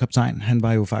jo tidligere kaptajn, han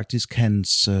var jo faktisk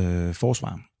hans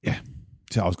forsvar. Ja,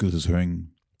 til afskedelseshøringen.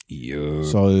 Jo.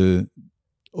 Så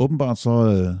åbenbart så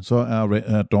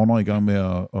er Dorner i gang med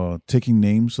at taking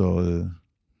names og...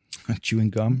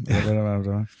 chewing gum.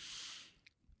 Ja.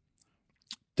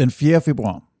 Den 4.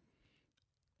 februar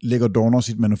lægger Dorner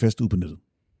sit manifest ud på nettet.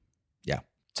 Ja,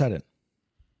 tag den.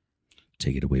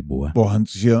 Take it away, boy. Hvor han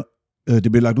siger,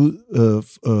 det bliver lagt ud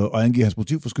og angiver hans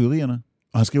motiv for skyderierne.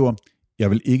 Og han skriver, jeg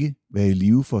vil ikke være i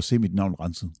live for at se mit navn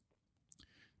renset.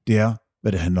 Det er,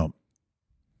 hvad det handler om.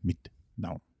 Mit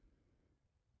navn.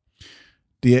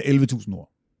 Det er 11.000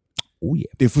 ord. Oh ja.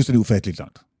 Det er fuldstændig ufatteligt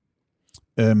langt.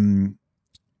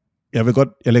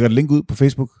 Jeg lægger et link ud på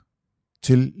Facebook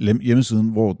til hjemmesiden,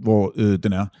 hvor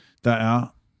den er. Der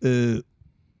er,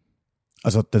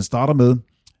 den starter med,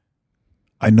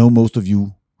 I know most of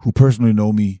you who personally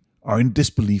know me are in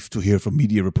disbelief to hear from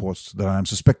media reports that I am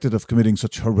suspected of committing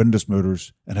such horrendous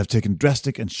murders and have taken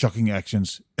drastic and shocking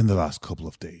actions in the last couple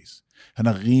of days. Han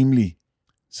er rimelig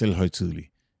selvhøjtidelig.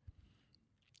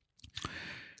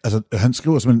 Altså, han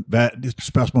skriver simpelthen, hvad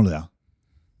spørgsmålet er,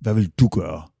 hvad vil du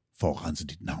gøre for at rense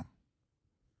dit navn?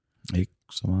 Ikke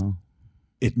så meget.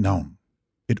 Et navn.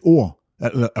 Et ord.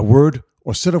 A word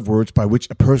or set of words by which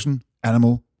a person,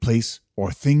 animal, place or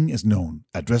thing is known,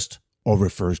 addressed or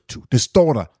refers to. Det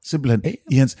står der simpelthen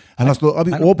i hans... Han har slået op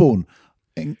i ordbogen.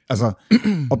 Altså,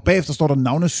 og bagefter står der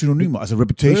navnesynonymer, altså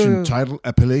reputation, title,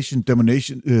 appellation,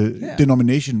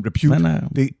 denomination,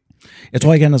 repute. Jeg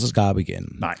tror ikke, han er så skarp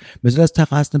igen. Nej. Men så lad os tage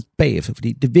resten bagefter,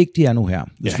 fordi det vigtige er nu her.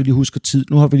 Hvis vi lige husker tid.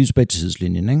 Nu har vi lige tilbage til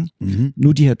tidslinjen, ikke? Mm-hmm. Nu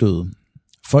er de her døde.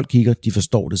 Folk kigger, de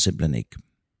forstår det simpelthen ikke.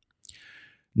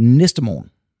 Næste morgen,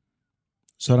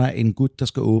 så er der en gut, der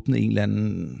skal åbne en eller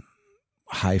anden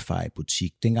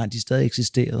hi-fi-butik. Dengang de stadig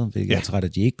eksisterede, hvilket jeg er træt,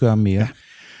 at de ikke gør mere. Ja.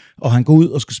 Og han går ud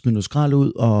og skal smide noget skrald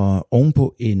ud, og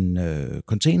ovenpå en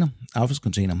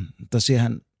affaldscontainer, der ser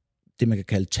han det, man kan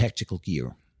kalde tactical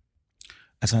gear.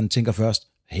 Altså han tænker først,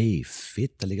 hey,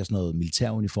 fedt, der ligger sådan noget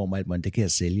militæruniform og alt, men det kan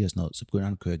jeg sælge og sådan noget. Så begynder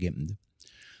han at køre igennem det.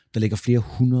 Der ligger flere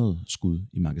 100 skud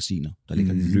i magasiner. Der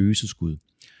ligger løse skud.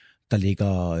 Der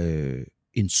ligger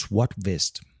en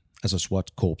SWAT-vest, altså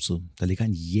SWAT-korpset. Der ligger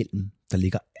en hjelm. Der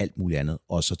ligger alt muligt andet.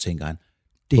 Og så tænker han,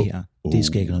 det her, det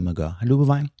skal ikke noget, man gør. Han løber på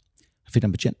vejen. Han finder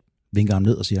en betjent, vinker ham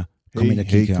ned og siger, kom ind og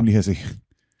kig her. Kom lige her se.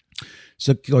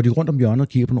 Så går de rundt om hjørnet og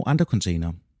kigger på nogle andre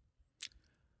containere.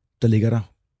 Der ligger der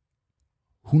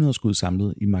 100 skud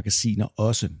samlet i magasiner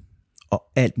også. Og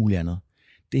alt muligt andet.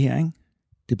 Det her, ikke?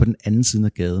 Det er på den anden side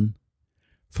af gaden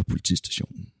for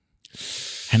politistationen.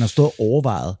 Han har stået og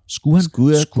overvejet, skulle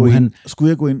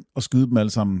jeg gå ind og skyde dem alle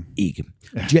sammen? Ikke.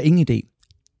 Ja. De har ingen idé.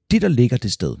 Det, der ligger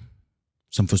det sted,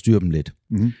 som forstyrrer dem lidt,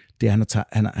 det er,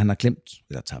 han har glemt,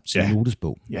 eller tabt sin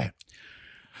notesbog. Ja.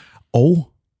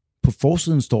 Og på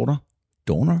forsiden står der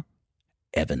Dorner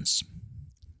Evans.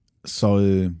 Så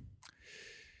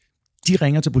de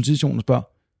ringer til politistationen og spørger,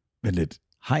 vent lidt.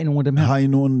 Har I nogen af dem her? Har I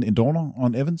nogen en Dorner og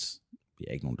en Evans? Vi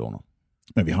har ikke nogen Dorner.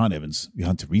 Men vi har en Evans. Vi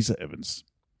har en Teresa Evans.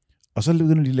 Og så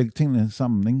begynder de at lægge tingene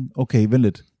sammen, ikke? Okay, vent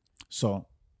lidt. Så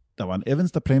der var en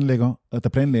Evans, der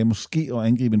planlagde måske at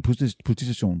angribe en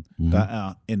politistation. Der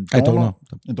er en Dorner.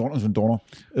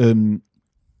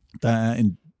 Der er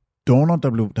en Dorner,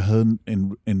 der havde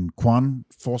en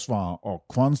Kwan-forsvarer, og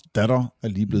Kwans datter er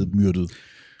lige blevet myrdet.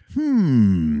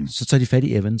 Så tager de fat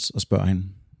i Evans og spørger hende,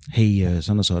 hey,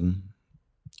 sådan og sådan.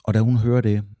 Og da hun hører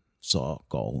det, så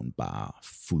går hun bare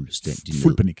fuldstændig ned.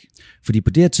 Fuld panik. Fordi på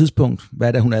det her tidspunkt, hvad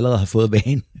er det, hun allerede har fået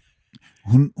vane?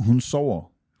 Hun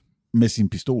sover med sin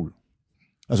pistol.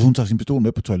 Altså hun tager sin pistol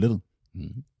med på toilettet.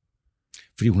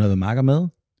 Fordi hun havde været makker med.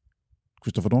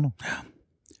 Christopher Dorner. Ja.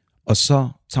 Og så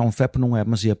tager hun fat på nogle af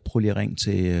dem og siger, prøv lige at ringe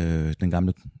til den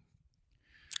gamle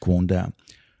kone der.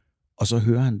 Og så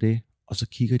hører han det, og så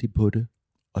kigger de på det,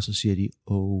 og så siger de,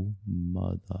 oh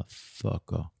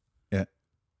motherfucker. Ja.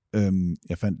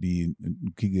 Jeg fandt lige,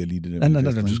 nu kiggede jeg lige det der.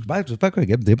 Nej, du skal bare gå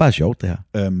igennem, det er bare sjovt det her.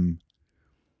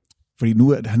 Fordi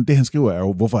nu, det han skriver er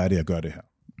jo, hvorfor er det, jeg gør det her?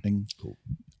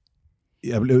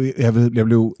 Jeg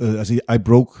blev I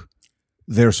broke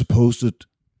their supposed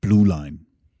blue line.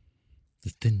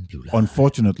 The thin blue line.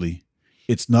 Unfortunately,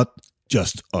 it's not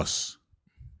just us.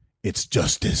 It's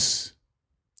justice.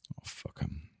 Fuck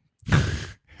ham.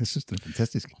 Jeg synes, det er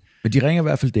fantastisk. Men de ringer i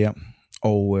hvert fald der,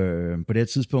 og på det her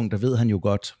tidspunkt, der ved han jo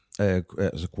godt,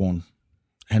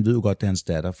 han ved jo godt, det er hans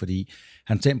datter, fordi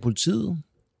han tager politiet,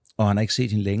 og han har ikke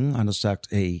set hende længe, og han har sagt,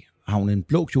 hey, har hun en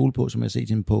blå kjole på, som jeg har set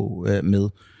hende på med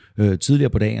tidligere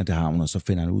på dagen, og det har hun, og så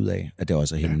finder han ud af, at det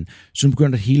også er hende. Så hun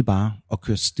begynder det hele bare at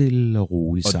køre stille og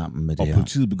roligt sammen med det her. Og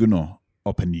politiet begynder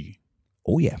at panikke.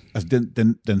 Oh ja. Altså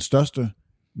den største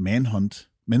manhunt,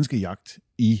 menneskejagt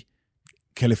i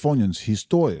Californiens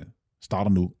historie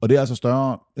starter nu. Og det er altså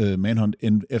større manhunt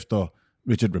end efter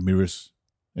Richard Ramirez.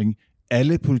 Ikke?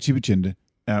 Alle politibetjente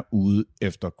er ude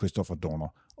efter Christopher Dorner.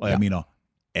 Og jeg mener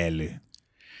alle.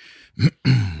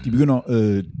 De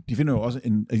finder jo også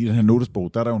i den her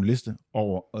notesbog, der er der jo en liste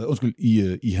over,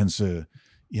 i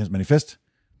hans manifest,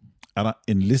 er der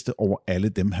en liste over alle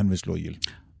dem, han vil slå ihjel.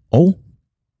 Og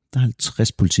der er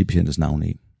 50 politibetjentes navne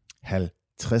i.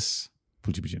 50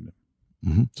 politibetjente,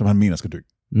 som han mener skal dø.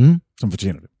 Som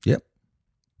fortjener det. Ja.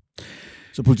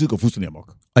 Så politiet går fuldstændig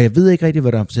amok. Og jeg ved ikke rigtig,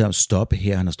 hvad der er til at stoppe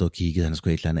her. Han har stået og kigget, han har sgu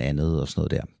et eller andet og sådan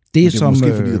noget der. Det er som,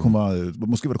 måske, fordi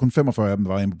måske var der kun 45 af dem,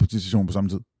 der var inde på politistationen på samme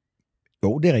tid.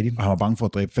 Jo, det er rigtigt. Og han var bange for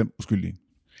at dræbe 5 uskyldige.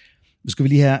 Nu skal vi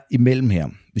lige her imellem her.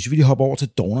 Hvis vi lige hopper over til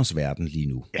Dorners verden lige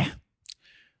nu. Ja.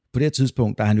 På det her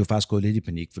tidspunkt, der er han jo faktisk gået lidt i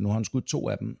panik, for nu har han skudt 2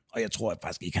 af dem, og jeg tror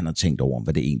faktisk ikke, han har tænkt over,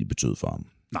 hvad det egentlig betød for ham.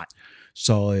 Nej.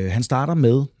 Så han starter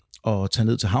med at tage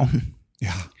ned til havnen.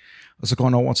 Ja. Og så går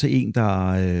han over til en,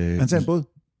 der... Han tager en båd.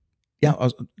 Ja,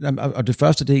 og det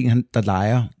første, det er en, der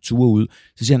lejer ture ud.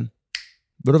 Så siger han,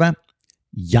 ved du hvad?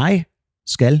 Jeg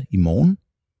skal i morgen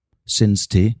sendes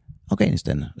til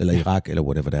Afghanistan, eller Irak, eller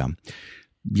whatever det er.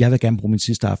 Jeg vil gerne bruge min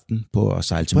sidste aften på at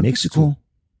sejle til Mexico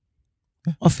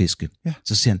og fiske. Ja.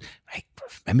 Så siger han,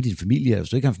 hvad med din familie? Hvis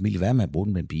du ikke har en familie, hvad med at bruge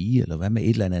den med en pige, eller hvad med et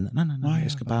eller andet? Nej,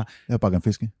 jeg skal bare... Jeg vil bare gerne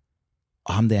fiske.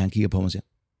 Og ham der, han kigger på mig og siger,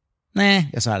 nej,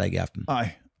 jeg sejler ikke i aften.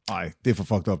 Nej, det er for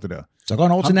fucked up, det der. Så går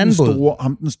han over til en anden båd.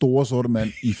 Ham den store sorte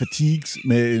mand i fatigues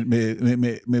med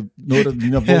noget, der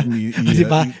ligner våben i... Og det er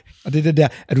bare, og det er det der,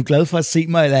 er du glad for at se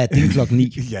mig, eller er det klokken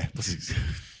 9? Ja, præcis.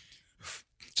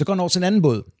 Så går han over til en anden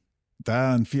båd. Der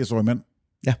er en 80-årig mand,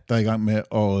 der er i gang med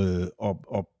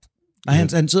at Nej,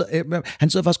 han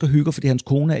sidder faktisk og hygger, fordi hans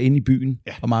kone er inde i byen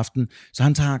om aftenen, så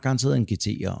han tager garanteret en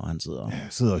GT'er, og han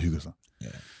sidder og hygger sig. Ja.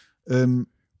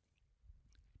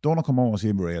 Dorner kommer over og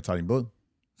siger, at jeg tager din båd.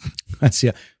 Han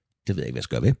siger, det ved jeg ikke, hvad jeg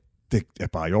skal gøre ved. Det er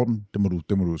bare i orden,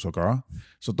 det må du så gøre.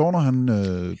 Så Dorner, han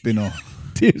binder...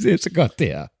 det er så godt, det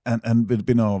her. Han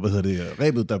binder,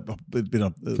 rebet, der binder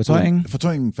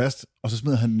fortøjningen fast, og så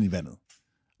smider han den i vandet.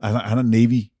 Han er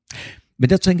Navy. Men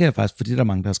der tænker jeg faktisk, fordi der er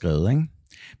mange, der har skrevet, ikke?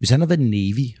 Hvis han har været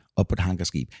Navy op på et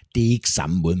hangarskib, det er ikke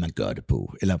samme måde, man gør det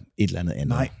på, eller et eller andet andet.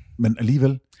 Nej, men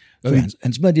alligevel.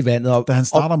 Han smider det i vandet, og, da han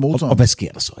starter motoren, og hvad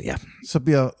sker der så? Ja. Så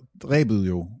bliver rebet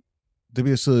jo,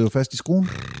 sidder jo fast i skruen,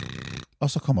 og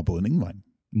så kommer båden ingen vej.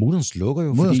 Motoren slukker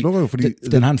jo, fordi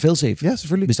den har en failsafe. Ja,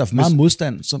 selvfølgelig. Hvis der er for meget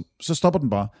modstand, så stopper den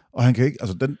bare, og han kan ikke,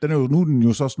 altså den er jo, nu er den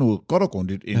jo så snået godt og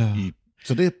grundigt ind i.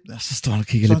 Så står han og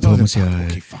kigger lidt på mig og siger,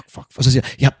 okay, fuck. Og så siger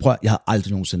jeg har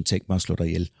aldrig nogensinde tænkt mig at slå dig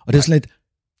ihjel. Og det er sådan lidt,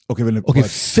 okay,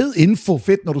 fed info.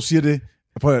 Fedt, når du siger det.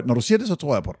 Når du siger det, så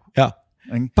tror jeg på dig. Ja,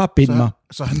 bare bind mig.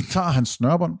 Så han tager hans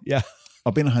snørbånd,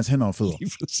 og binder hans hænder og fødder.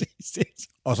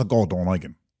 Og så går Dorner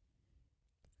igen.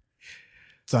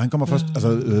 Så han kommer først,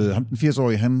 ham den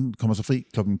 80-årige, han kommer så fri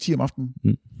klokken 10 om aftenen,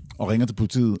 og ringer til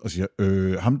politiet og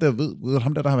siger, ham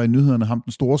der har været i nyhederne, ham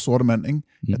den store sorte mand, ikke?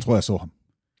 Jeg tror, jeg så ham.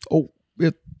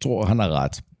 Jeg tror, han har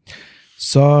ret.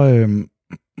 Så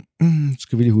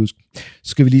skal vi lige huske.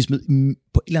 Skal vi lige smide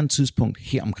på et eller andet tidspunkt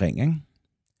her omkring, ikke?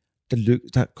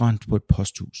 Der går han på et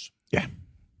posthus. Ja.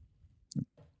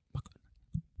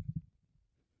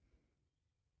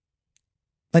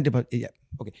 Nej, det er bare... Ja,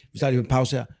 okay. Vi starter lige en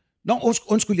pause her. Nå,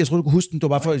 undskyld, jeg troede, du kunne huske den. Det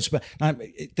var bare for at spørge. Nej,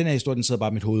 den her historie, den sidder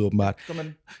bare i mit hoved, åbenbart.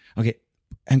 Okay,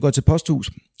 han går til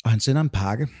posthus, og han sender en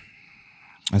pakke.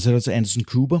 Han sender til Anderson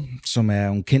Cooper, som er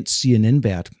en kendt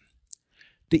CNN-vært.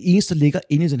 Det eneste, der ligger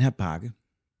inde i den her pakke,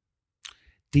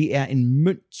 det er en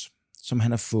mønt, som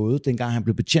han har fået, dengang han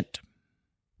blev betjent.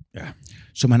 Ja.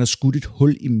 Som han har skudt et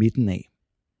hul i midten af,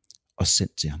 og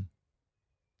sendt til ham.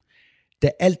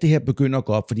 Da alt det her begynder at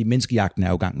gå op, fordi menneskejagten er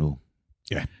jo i gang nu.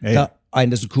 Ja. Og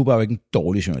Anderson Cooper er jo ikke en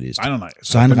dårlig journalist. Nej.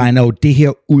 Så han regner jo det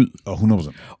her ud. Og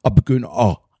 100%. Og begynder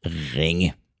at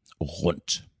ringe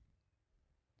rundt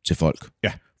til folk.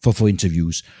 Ja. For at få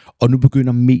interviews. Og nu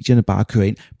begynder medierne bare at køre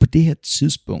ind på det her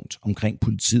tidspunkt omkring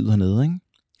politiet hernede, ikke?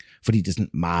 Fordi det er sådan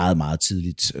meget, meget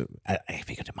tidligt. Jeg ved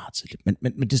ikke, det er meget tidligt,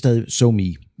 men det er stadig so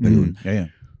me. Ja.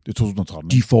 Det er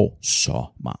 2013. De får så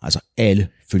meget. Altså alle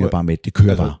følger bare med. Det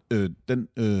kører bare.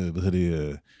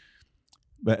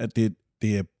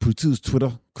 Det er politiets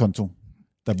Twitter-konto.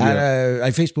 Der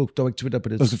bliver... Facebook, der var ikke Twitter på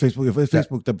det.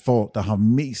 Facebook,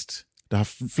 der har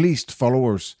flest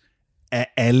followers af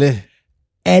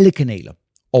alle kanaler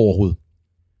overhovedet.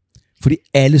 Fordi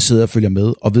alle sidder og følger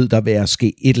med, og ved, der er ved at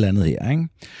ske et eller andet her, ikke?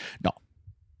 Nå.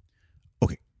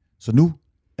 Okay, så nu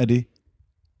er det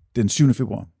den 7.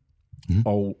 februar,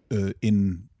 og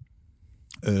en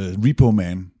repo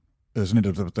man, sådan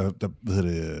et, der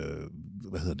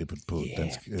hvad hedder det på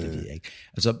dansk? Det ved jeg ikke.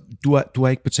 Altså, du har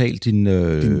ikke betalt din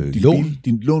lån?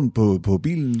 Din lån på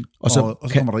bilen, og så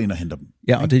kommer der en og henter dem.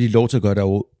 Ja, og det er de lov til at gøre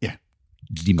derovre. Ja,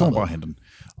 kommer bare og henter den.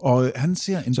 Og han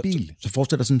ser en bil. Så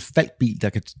forestil dig sådan en falkbil,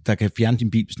 der kan fjerne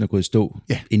din bil, hvis den er gået i stå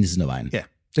inde i siden af vejen. Ja.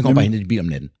 Den kommer bare hen i din bil om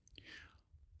natten.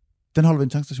 Den holder ved en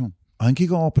tankstation. Og han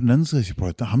kigger over på den anden side og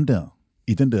siger, der er ham der,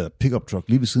 i den der pickup truck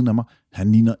lige ved siden af mig.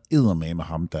 Han ligner eddermame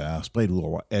ham, der er spredt ud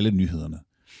over alle nyhederne.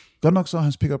 Godt nok så er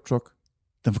hans pickup truck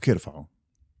den forkerte farve.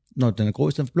 Nå, den er grå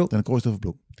i stedet for blå? Den er grå i stedet for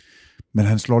blå. Men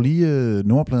han slår lige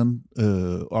nummerpladen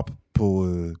op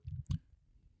på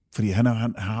Fordi han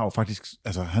har jo faktisk,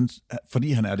 altså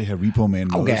fordi han er det her repo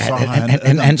man, Okay, så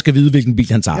har han skal vide, hvilken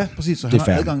bil han tager. Ja, præcis, så det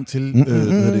han har adgang til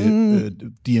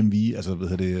DMV, altså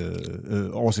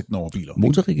oversigten over biler.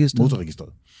 Motorregistret.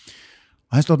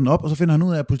 Og han slår den op, og så finder han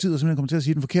ud af, at politiet simpelthen kommer til at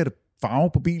sige den forkerte farve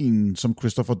på bilen, som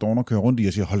Christopher Dorner kører rundt i,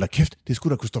 og siger, hold da kæft, det er sgu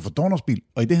da Christopher Dorners bil.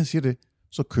 Og i det, han siger det,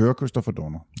 så kører Christopher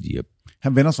Dorner. Yep.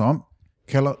 Han vender sig om,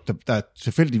 der er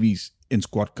tilfældigvis en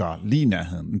squad car lige i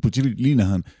nærheden, en politibil lige i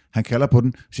nærheden. Han kalder på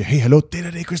den, siger, hey, hallo, det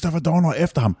er Christopher Dorner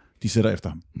efter ham. De sætter efter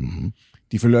ham. Mm-hmm.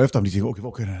 De følger efter ham, de siger, okay,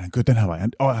 hvor kører han? Han kører den her vej.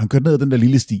 Han kører ned ad den der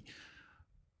lille sti.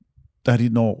 Der er de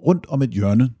når rundt om et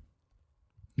hjørne.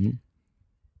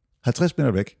 50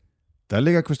 meter væk. Der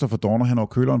ligger Christopher Dorner hen over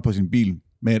køleren på sin bil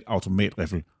med et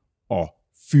automatriffel og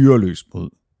fyrer løs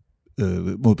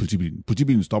mod politibilen.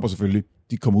 Politibilen stopper selvfølgelig.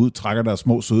 De kommer ud, trækker deres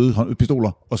små søde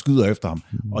pistoler og skyder efter ham.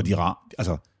 Og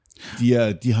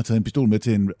de har taget en pistol med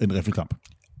til en riffelkamp.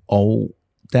 Og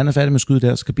da han er færdig med at skyde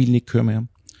der, så kan bilen ikke køre med ham.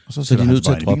 Og så er de nødt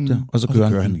til at droppe det, og så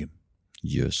kører han igen.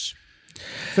 Yes.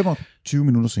 25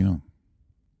 minutter senere.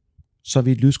 Så er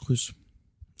vi et lyskryds.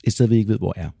 Et sted, vi ikke ved,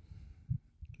 hvor er.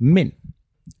 Men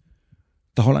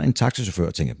der holder en taxichauffør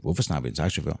og tænker, hvorfor snakker vi en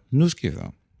taxichauffør? Nu skal jeg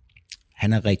høre.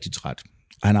 Han er rigtig træt.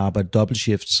 Han har arbejdet double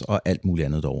shifts og alt muligt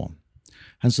andet derovre.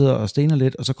 Han sidder og stener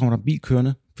lidt, og så kommer der en bil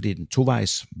kørende, for det er en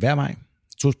tospors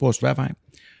hvervej,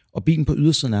 og bilen på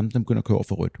ydersiden af dem begynder at køre over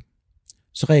for rødt.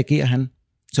 Så reagerer han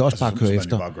til også bare at køre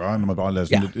efter. Bare gøre, når man bare lader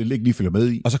sådan lidt lige følge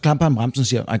med i. Og så klamper han bremsen og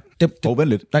siger, nej,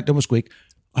 det må sgu ikke.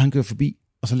 Og han kører forbi.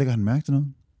 Og så lægger han mærke til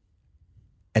noget.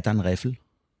 At der er en riffel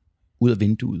ud af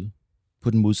vinduet. På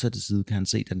den modsatte side kan han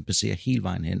se, at den passerer hele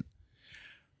vejen hen.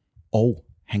 Og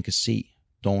han kan se,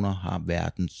 Dorner har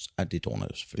verdens... det er Dorner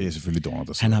selvfølgelig. Det er selvfølgelig Dorner,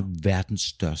 der han har verdens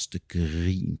største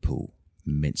grin på,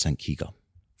 mens han kigger.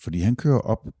 Fordi han kører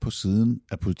op på siden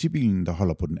af politibilen, der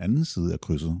holder på den anden side af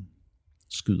krydset.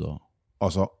 Skyder.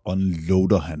 Og så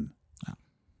unloader han. Ja.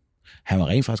 Han var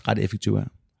rent faktisk ret effektiv her.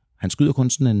 Han skyder kun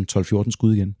sådan en 12-14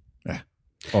 skud igen. Ja.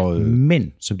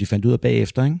 Men, som de fandt ud af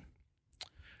bagefter, ikke?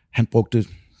 Han brugte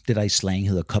det, der i slang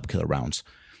hedder cop-killer rounds.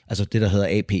 Altså det, der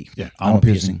hedder AP. Ja, armor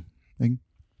piercing. Ikke?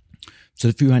 Så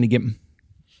det fyrer han igennem.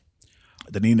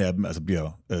 Den ene af dem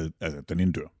bliver... den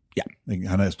ene dør. Ja. Ikke?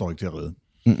 Han står ikke til at redde.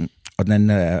 Mm-mm. Og den anden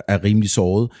er rimelig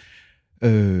såret.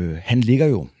 Han ligger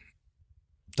jo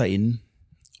derinde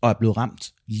og er blevet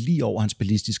ramt lige over hans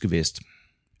ballistiske vest.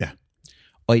 Ja.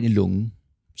 Og ind i lungen.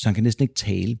 Så han kan næsten ikke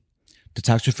tale. Da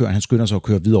taxichaufføren, han skynder sig at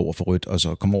køre videre over for rødt, og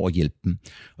så kommer over og hjælpe dem.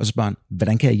 Og så spørger han,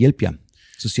 hvordan kan jeg hjælpe jer?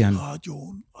 Så siger han,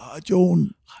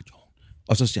 radioen.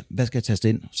 Og så siger han, hvad skal jeg taste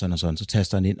ind? Sådan og sådan. Så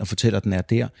taster han ind og fortæller, at den er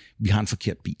der. Vi har en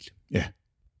forkert bil. Ja.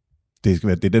 Det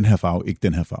er den her farve, ikke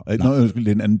den her farve. Nå, det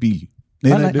er en anden bil.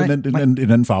 Nej, det er en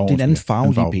anden farve. Det er en anden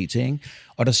farve lige pt. Ikke?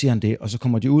 Og der siger han det, og så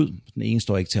kommer de ud. Den ene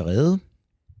står ikke til at redde.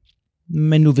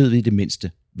 Men nu ved vi det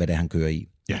mindste, hvad det er, han kører i.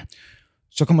 Ja.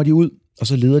 Så kommer de ud, og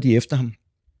så leder de efter ham.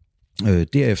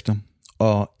 Derefter.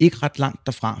 Og ikke ret langt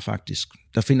derfra faktisk,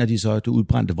 der finder de så det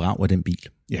udbrændte vrag af den bil.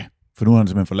 Ja, for nu har han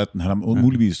simpelthen forladt den. Han har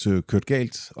muligvis kørt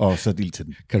galt og sat ild til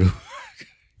den. Kan du?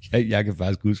 Jeg kan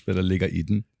faktisk huske, hvad der ligger i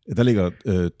den. Der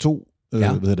ligger to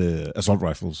assault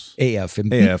rifles.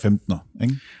 AR-15'er.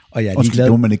 Ikke? Og jeg er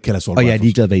ligeglad, man ikke kalder assault rifles. Og jeg er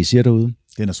ligeglad, hvad I siger derude.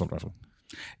 Det er en assault rifle.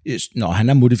 Nå, han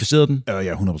har modificeret den.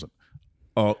 Ja,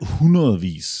 100%. Og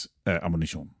hundredvis af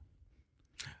ammunition.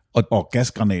 Og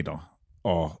gasgranater.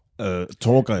 Og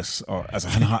tårgas, og altså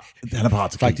han er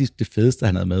parat til krig. Faktisk det fedeste,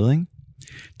 han havde med, ikke?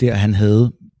 Det er, at han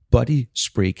havde body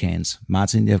spray cans.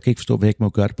 Martin, jeg kan ikke forstå, hvad jeg ikke må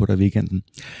gøre det på der weekenden.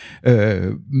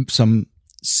 Som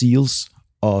SEALs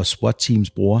og SWAT teams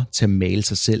bruger til at male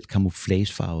sig selv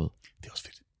camouflagefarvet. Det er også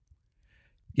fedt.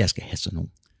 Jeg skal have sådan nogle.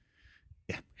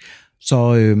 Ja.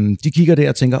 Så de kigger der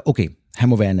og tænker, okay, han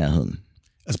må være i nærheden.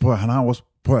 Altså prøv at, han har også,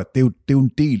 det er jo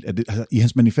en del af det. Altså, i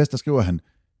hans manifest, der skriver han,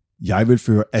 jeg vil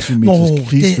føre asymmetrisk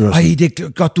krigsførsel. Det er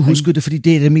godt, du husker det, fordi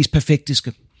det er det mest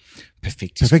perfektiske.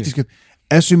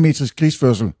 Asymmetrisk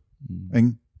krigsførsel.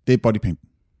 Ikke? Det er bodypainten.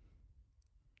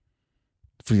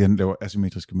 Fordi han laver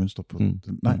asymmetriske mønstre på den.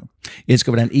 Nej. Jeg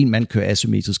elsker, hvordan en mand kører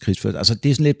asymmetrisk krigsførsel. Altså,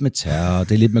 det er sådan lidt med terror,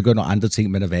 det er lidt med at gøre nogle andre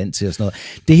ting, man er vant til og sådan noget.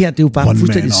 Det her, det er jo bare One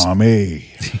fuldstændig... man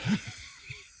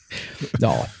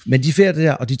Nå, men de færder det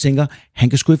der, og de tænker, han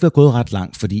kan sgu ikke være gået ret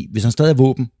langt, fordi hvis han stadig har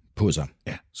våben på sig.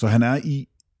 Ja, så han er i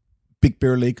Big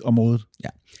Bear Lake-området. Ja,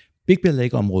 Big Bear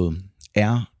Lake-området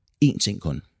er én ting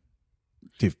kun.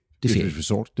 Det er et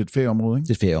resort, det er et ferieområde, ikke?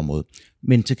 Det er et ferieområde.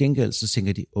 Men til gengæld, så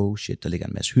tænker de, shit, der ligger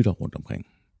en masse hytter rundt omkring.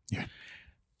 Ja.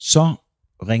 Så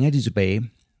ringer de tilbage,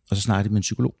 og så snakker de med en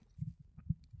psykolog.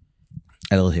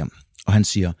 Allerede her. Og han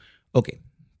siger, okay,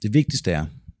 det vigtigste er,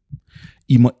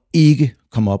 I må ikke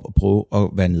komme op og prøve at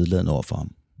være nedladende over for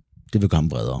ham. Det vil komme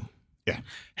bredere. Ja.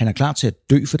 Han er klar til at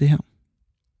dø for det her.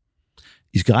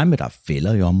 I skal regne med, at der er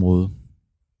fælder i området.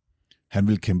 Han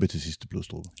vil kæmpe til sidste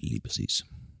blodstråle. Lige præcis.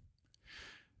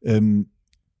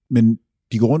 Men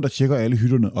de går rundt og tjekker alle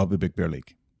hytterne op ved Big Bear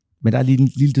Lake. Men der er lige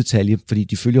en lille detalje, fordi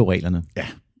de følger jo reglerne. Ja,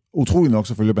 utroligt nok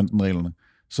så følger banden reglerne.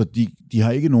 Så de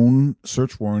har ikke nogen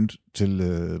search warrant til,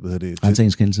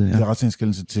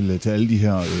 retshængskendelse til alle de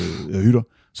her hytter.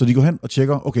 Så de går hen og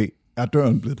tjekker, okay, er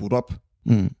døren blevet brudt op?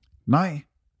 Nej,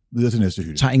 videre til næste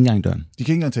hytte. Tager ikke engang døren. De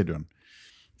kan ikke engang tage døren.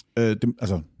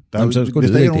 Hvis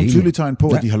der ikke er nogen tydelige tegn på,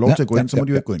 at de har lov til at gå ind, så må de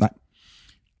jo ikke gå ind.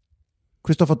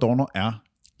 Christopher Dorner er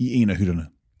i en af hytterne.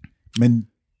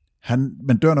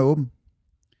 Men døren er åben.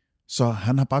 Så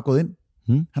han har bare gået ind.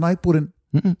 Han har ikke brudt ind.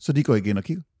 Så de går ikke ind og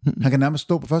kigger. Han kan nærmest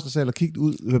stå på første sal og kigge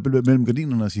ud mellem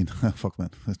gardinerne og sige, fuck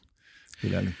mand,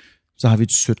 helt ærligt. Så har vi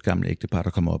et sødt gammelt ægtepar, der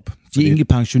kommer op. De er egentlig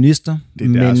pensionister,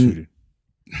 men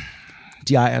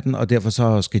de ejer den, og derfor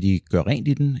så skal de gøre rent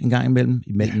i den en gang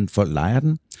imellem folk lejer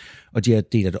den, og de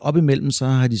deler det op imellem, så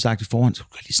har de sagt i forhånd, så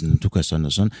gør sådan, du gør sådan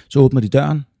og sådan. Så åbner de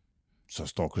døren. Så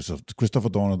står Christopher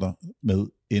Dorner der med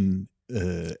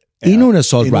endnu en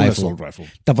assault rifle.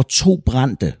 Der var 2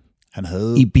 brændte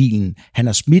i bilen. Han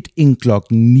har smidt en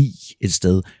klokken 9 et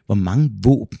sted. Hvor mange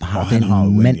våben har den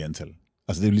mand? Han har antal.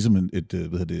 Altså det er jo ligesom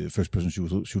et first person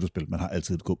shooter-spil. Man har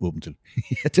altid et våben til.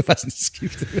 Ja, det var sådan et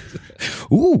skifte.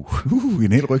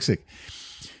 En hel rygsæk.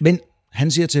 Men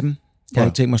han siger til dem, jeg har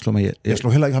ikke tænkt mig at slå mig ihjel. Jeg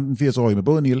slår heller ikke ham den 80-årige med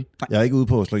båden ihjel. Jeg er ikke ude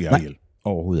på at slå jer ihjel.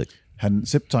 Overhovedet ikke. Han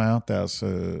zip-tire deres,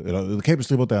 eller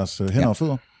kabelstripper deres hænder og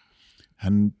fødder.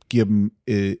 Han giver dem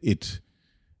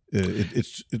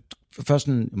først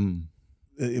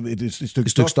et stykke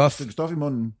stof i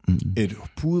munden, et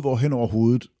pudevår hen over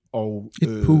hovedet, og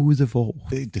et pudevår.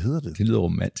 Det hedder det. Det lyder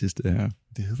romantisk, det her.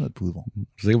 Det hedder et pudevår. Er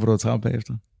du sikker på, at du har travlt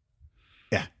bagefter?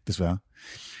 Ja, desværre.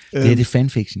 Det er det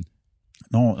fanfiction.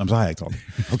 Nå, så har jeg ikke travlt.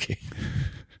 Okay.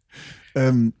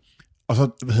 Og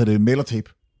så, malertape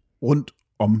rundt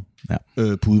om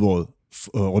pudevåret,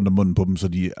 rundt om munden på dem, så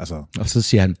de, altså... Og så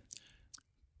siger han,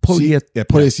 prøv lige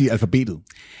at sige alfabetet.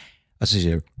 Og så siger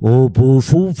jeg, okay,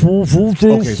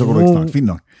 så kan du ikke snakke, fint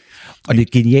nok. Og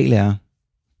det geniale er,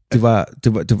 det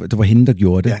var hende, der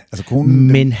gjorde det. Ja, altså konen,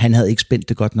 men han havde ikke spændt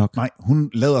det godt nok. Nej, hun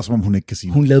lader, som om hun ikke kan sige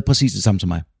det. Hun lavede præcis det samme som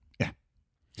mig. Ja.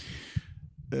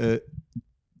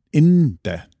 Inden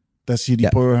der siger de,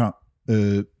 prøv her,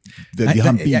 vi har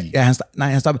en bil.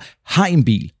 Han stopper. Har en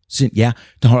bil? Så, ja,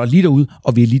 den holder lige derude,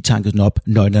 og vi har lige tanket den op,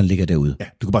 nøglerne ligger derude. Ja,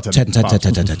 du kan bare tage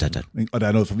den. Og der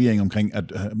er noget forvirring omkring,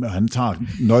 at han tager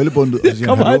nøglebundet, og siger,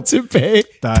 kommer han tilbage.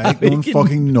 Der er ikke nogen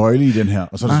fucking nøgle i den her.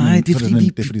 Og så er det fordi den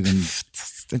er nøgleløs.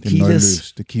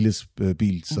 Det er Kiles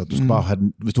bil, så du skal bare have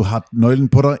den. Hvis du har nøglen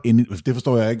på dig, det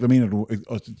forstår jeg ikke, hvad mener du?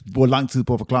 Og du bruger lang tid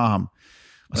på at forklare ham.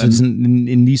 Og så er det sådan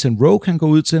en Nissan Rogue, han går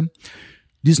ud til.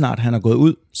 Lige snart han er gået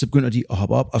ud, så begynder de at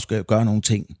hoppe op og skal gøre nogle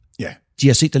ting. Ja. De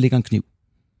har set, der ligger en kniv.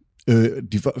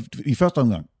 I første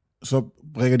omgang, så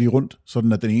brækker de rundt,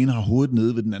 sådan at den ene har hovedet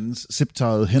nede ved den andens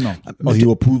zip-tiede hænder, og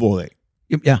hiver pudevåret af.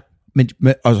 Ja, men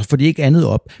altså, får de ikke andet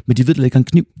op, men de ved, der ligger en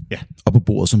kniv op på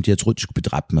bordet, som de har troet, de skulle blive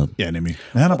dræbt med. Ja, nemlig.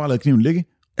 Men han har bare lavet kniven ligge,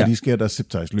 og de skærer deres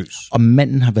zip-ties løs. Og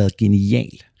manden har været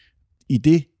genial. I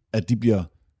det, at de bliver...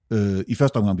 I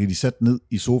første omgang bliver de sat ned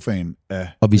i sofaen af...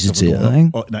 Og visiteret,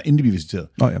 ikke? Inden de bliver visiteret.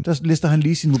 Ja. Der lister han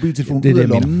lige sin mobiltelefon ud af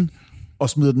lommen, og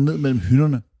smider den ned mellem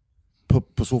hynderne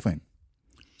på sofaen.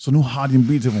 Så nu har de en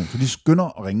mobiltelefon, så de skynder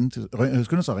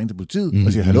sig at ringe til politiet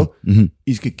og siger, hallo,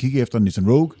 I skal kigge efter en Nissan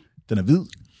Rogue, den er hvid,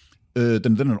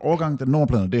 den er en overgang, den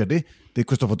nummerpladen er det og det er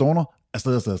Christopher Dorner,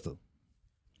 afsted.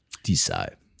 De er seje.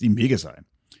 De er mega seje.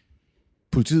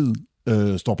 Politiet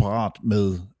står parat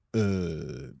med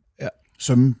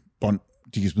sømmebånd,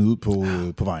 de kan smide ud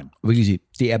på vejen. Jeg vil sige,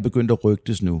 det er begyndt at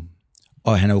rygtes nu,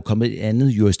 og han er jo kommet i andet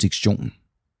jurisdiktion.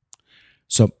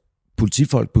 Så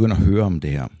politifolk begynder at høre om det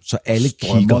her. Så alle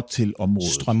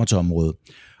strømmer til området.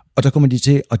 Og der kommer de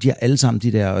til, og de har alle sammen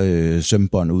de der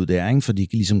sømmebånd ud der, ikke? For de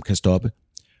ligesom kan stoppe.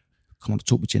 Kommer der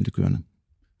 2 betjente kørende.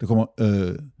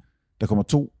 Der kommer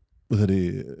 2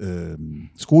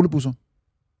 skolebusser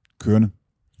kørende,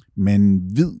 med en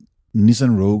hvid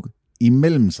Nissan Rogue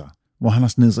imellem sig, hvor han har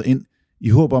snedet sig ind i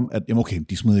håb om, at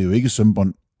de smider jo ikke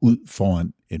sømmebånd ud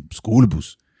foran en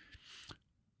skolebus.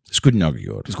 Det skulle de nok have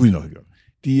gjort.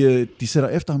 De sætter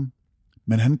efter ham,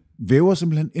 men han væver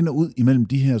simpelthen ind og ud imellem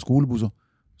de her skolebusser,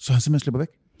 så han simpelthen slipper væk.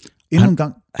 Endnu en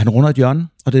gang. Han runder et hjørne,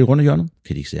 og det er rundt hjørnet,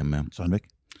 kan de ikke se ham mere. Så er han væk.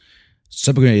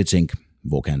 Så begynder jeg at tænke,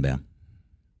 hvor kan han være?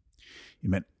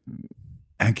 Jamen,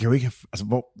 han kan jo ikke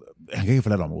han kan ikke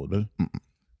forlade området, vel?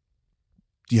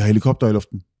 De har helikopter i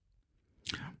luften.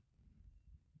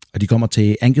 Og de kommer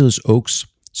til Angeles Oaks,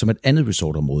 som er et andet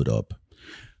resortområde deroppe.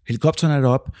 Helikopteren er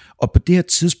deroppe, og på det her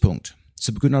tidspunkt,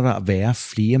 så begynder der at være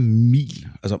flere mil,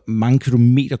 altså mange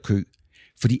kilometer kø,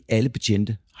 fordi alle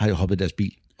betjente har jo hoppet deres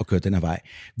bil og kørt den her vej,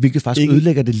 hvilket faktisk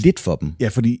ødelægger det lidt for dem. Ja,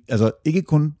 fordi altså ikke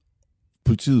kun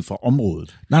politiet fra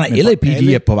området. Nej, LAPD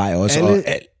er på vej også.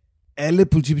 Alle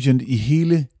politibetjente i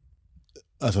hele,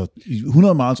 altså i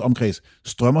 100 miles omkreds,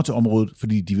 strømmer til området,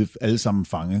 fordi de vil alle sammen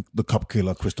fange The Cop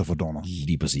Killer Christopher Dorner.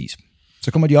 Lige præcis.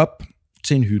 Så kommer de op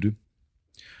til en hytte,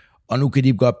 og nu kan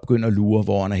de godt begynde at lure,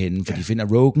 hvor han er henne, for de finder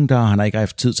Rogan der, og han har ikke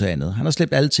haft tid til andet. Han har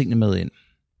slæbt alle tingene med ind.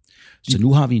 Så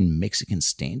nu har vi en Mexican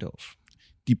standoff.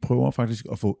 De prøver faktisk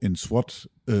at få en SWAT,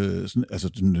 altså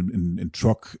en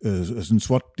truck, sådan en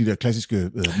SWAT, de der klassiske,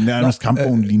 nærmest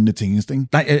kampvogn-lignende ting, ikke?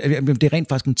 Nej, det er rent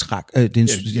faktisk en traktor. De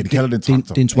kalder det en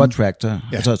traktor. Det er en SWAT-traktor,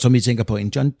 altså, som I tænker på,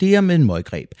 en John Deere med en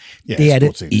møggreb. Ja, det er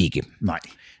det ikke. Nej.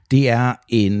 Det er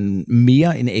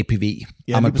mere en APV,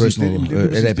 Armored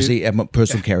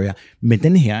Personal Carrier. Men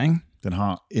den her, ikke? Den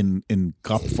har en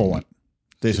grab foran.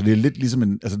 Så det er lidt ligesom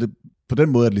en, altså på den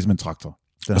måde er det ligesom en traktor.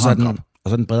 Den har en grab. Og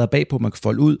så er den bredere bagpå, man kan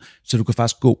folde ud, så du kan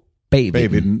faktisk gå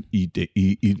bagved den i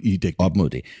dækning. Op mod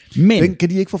det. Men den kan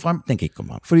de ikke få frem. Den kan ikke komme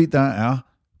frem. Fordi der er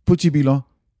politibiler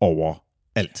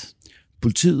overalt.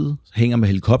 Politiet hænger med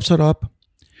helikopter derop.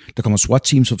 Der kommer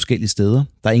SWAT-teams fra forskellige steder.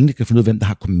 Der er ingen, der kan finde ud af, hvem der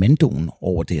har kommandoen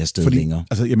over det her sted længere.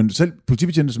 Altså, jamen selv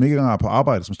politibetjente, som ikke engang er på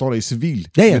arbejde, som står der i civil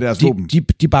med deres våben. De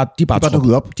er bare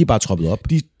troppet op. De er bare troppet op.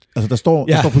 Altså, der står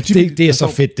politiet. Det er så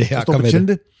fedt, det her. Der står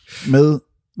betjente med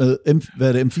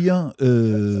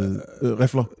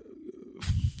M4-rifler.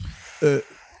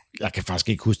 Jeg kan faktisk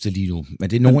ikke huske det lige nu, men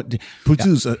det er nogen...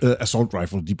 Politiets assault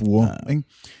rifle, de bruger, ikke?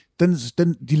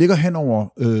 De ligger hen over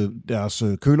deres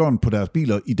køleren på deres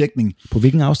biler i dækning. På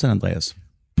hvilken afstand, Andreas?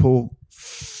 På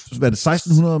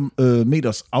 1600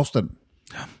 meters afstand.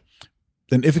 Ja.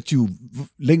 Den effektive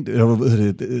længde,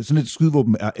 sådan et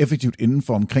skydevåben er effektivt inden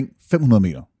for omkring 500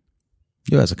 meter.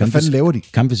 Jo, altså, hvad fanden laver de?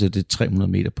 Kampvist er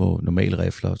 300 meter på normale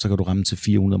rifler, så kan du ramme til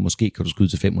 400, måske kan du skyde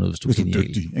til 500, hvis du er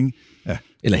dygtig, ikke? Ja.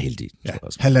 Eller heldig. Ja.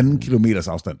 1,5 kilometers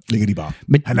afstand ligger de bare.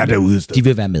 Men han er derude et sted. De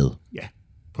vil være med. Ja.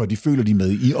 Prøv, de føler de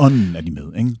med. I ånden er de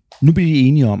med, ikke? Nu bliver de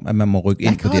enige om, at man må rykke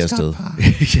ind på det her sted.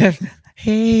 Ja.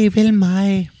 Hey, vel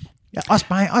mig. Ja, også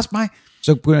mig.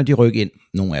 Så begynder de at rykke ind,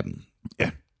 nogle af dem.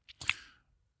 Ja.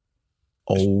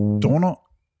 Og Dorner,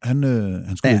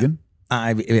 han skulle igen.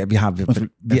 Nej,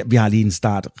 vi har lige en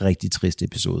rigtig trist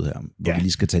episode her, hvor vi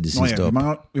lige skal tage det sidste op.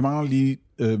 Vi mangler lige...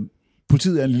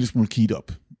 politiet er en lille smule keyed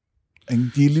op. De er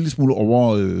en lille smule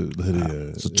over...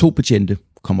 Så 2 betjente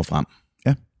kommer frem.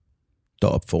 Ja.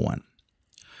 Deroppe foran.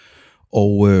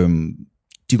 Og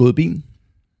de går ud i bilen.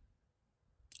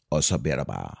 Og så bliver der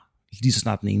bare... Lige så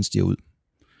snart den ene stiger ud,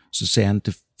 så sagde han,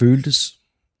 det føltes...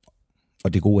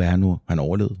 Og det gode er nu, han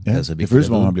overlevede. Ja, altså, det føles,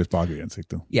 som han bliver sparket i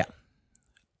ansigtet. Ja.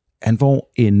 Han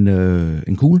får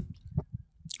en kugle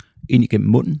ind igennem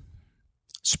munden,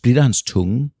 splitter hans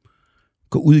tunge,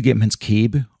 går ud igennem hans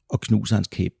kæbe og knuser hans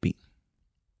kæbeben.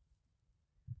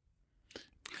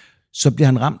 Så bliver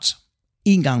han ramt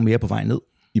en gang mere på vej ned.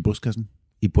 I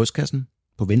brystkassen,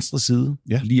 på venstre side,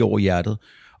 lige over hjertet,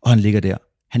 og han ligger der.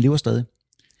 Han lever stadig.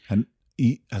 Han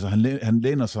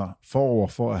læner sig forover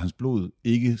for, at hans blod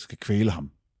ikke skal kvæle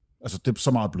ham. Altså, det er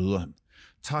så meget bløder han.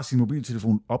 Tager sin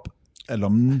mobiltelefon op af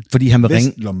lommen. Fordi han vil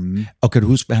ringe. Lommen. Og kan du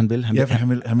huske, hvad han vil? Han vil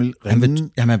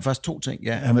ringe. Han vil først 2 ting.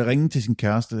 Ja. Han vil ringe til sin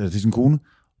kæreste, eller til sin kone.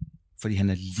 Fordi han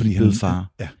er lige blevet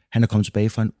far. Ja. Han er kommet tilbage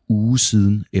for en uge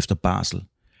siden efter barsel.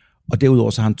 Og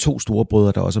derudover så har han 2 store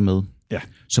brødre, der også er med. Ja.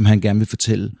 Som han gerne vil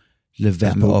fortælle, lad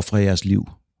være med at ofre jeres liv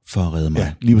for at redde mig.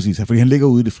 Ja, lige præcis. Fordi han ligger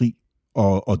ude i det fri.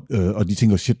 Og de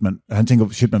tænker, shit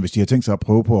man, hvis de har tænkt sig at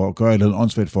prøve på at gøre et eller andet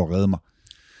åndssvagt for at redde mig.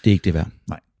 Det er ikke det værd.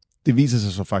 Nej. Det viser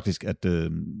sig så faktisk, at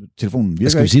telefonen virker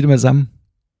ikke. Skal vi sige det med det samme?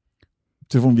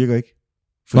 Telefonen virker ikke.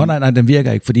 Fordi... Nej, den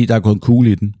virker ikke, fordi der er gået en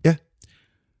kugle i den. Ja.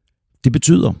 Det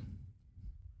betyder,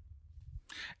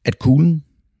 at kuglen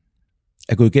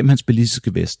er gået igennem hans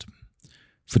ballistiske vest,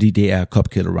 fordi det er Cop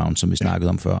Killer Round, som vi snakkede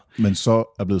om før. Men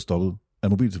så er blevet stoppet af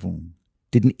mobiltelefonen.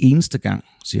 Det er den eneste gang,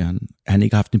 siger han, at han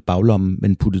ikke har haft den i baglommen,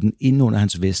 men puttet den ind under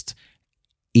hans vest,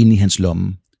 ind i hans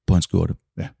lomme på hans skjorte.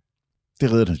 Ja,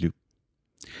 det redder hans liv.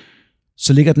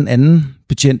 Så ligger den anden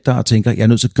betjent der og tænker, jeg er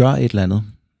nødt til at gøre et eller andet.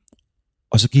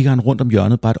 Og så kigger han rundt om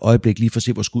hjørnet bare et øjeblik, lige for at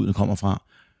se, hvor skuddene kommer fra,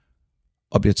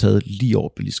 og bliver taget lige over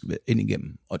ind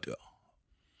igennem og dør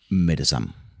med det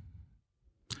samme.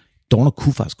 Dorner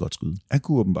kunne faktisk godt skyde. Han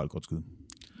kunne åbenbart godt skyde.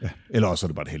 Ja. Eller også er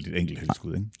det bare et enkelt heldigt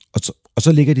skud, ikke? Og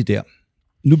så ligger de der.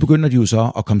 Nu begynder de jo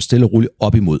så at komme stille og roligt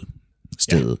op imod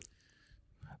stedet.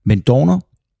 Ja. Men Dorner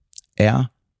er,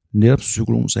 netop som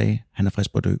psykologen sagde, han er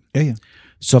frisk på at dø. Ja.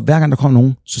 Så hver gang der kommer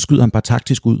nogen, så skyder han bare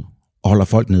taktisk ud og holder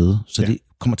folk nede, så det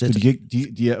kommer til at...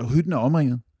 De er hytten er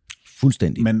omringet.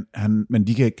 Fuldstændig. Men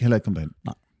de kan heller ikke komme derind.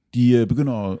 Nej. De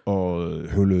begynder at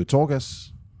høvle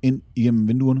tårgas ind igennem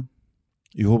vinduerne.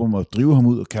 I håber om at drive ham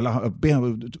ud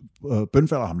og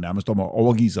bønfalder ham nærmest om at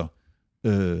overgive sig.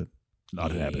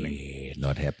 Not happening.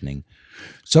 Not happening.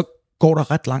 Så går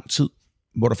der ret lang tid,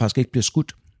 hvor der faktisk ikke bliver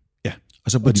skudt. Ja,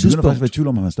 og så på og de begynder faktisk at være i tvivl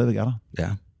om, at han stadigvæk er der.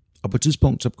 Ja, og på et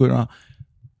tidspunkt, så begynder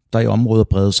der i området at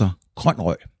brede sig grøn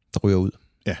røg, der ryger ud.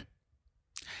 Ja.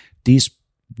 Det er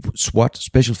SWAT,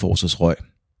 Special Forces røg.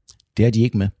 Det er de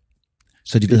ikke med.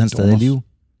 Så de ved, han stadig er i live.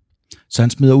 Så han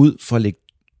smider ud for at lægge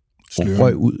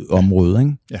røg ud i området.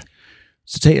 Ikke? Ja.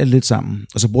 Så tager jeg det lidt sammen,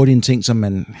 og så bruger de en ting, som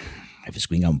man... Jeg ved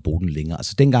sgu ikke engang bruge den længere.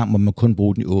 Altså dengang må man kun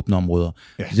bruge den i åbne områder.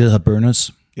 Ja. Det hedder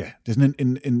burners. Ja, det er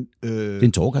sådan det er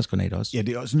en tårgasgranat også. Ja,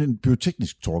 det er også sådan en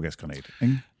pyroteknisk tårgasgranat.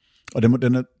 Ikke? Og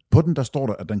på den, der står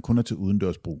der, at den kun er til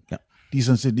udendørsbrug. Ja. De er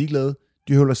sådan set ligeglade.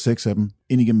 De høvler 6 af dem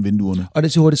ind igennem vinduerne. Og det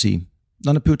er til hurtigt at sige.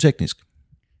 Når den er pyroteknisk.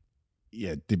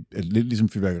 Ja, det er lidt ligesom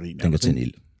fyrværkeri. Den kan tænde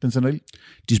ild. Den sender ild.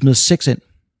 De smider 6 ind.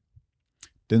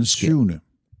 Den 7.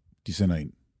 de sender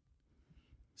ind,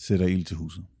 sætter ild til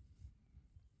huset.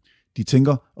 De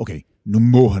tænker, okay, nu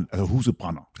må han, altså huset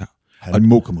brænder. Ja. Han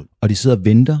må komme ud. Og de sidder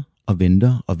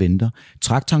og venter.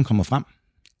 Traktoren kommer frem.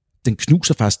 Den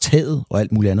knuser faktisk taget og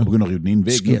alt muligt andet. Og begynder at rive den ene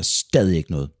væg. Sker stadig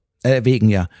ikke noget. Af væggen,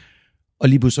 ja. Og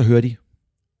lige pludselig så hører de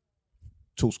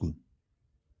 2 skud.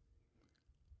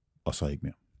 Og så ikke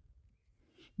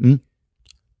mere.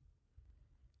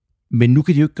 Men nu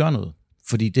kan de jo ikke gøre noget.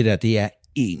 Fordi det der, det er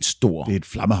en stor... Det er et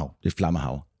flammehav. Det er et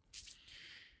flammehav.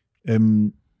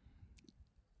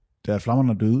 Da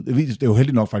flammerne er døde, det er jo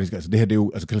heldigt nok faktisk, altså det her, det er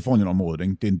jo altså Kalifornien-området,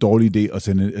 ikke? Det er en dårlig idé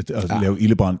at lave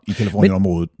ildebrand i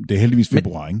Kalifornien-området. Det er heldigvis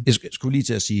februar, ikke? Jeg skulle lige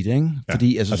til at sige det, ikke? Ja,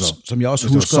 fordi altså, som jeg også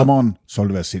husker... sommeren, så ville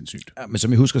det være sindssygt. Ja, men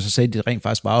som jeg husker, så sagde de, det rent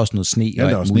faktisk var også noget sne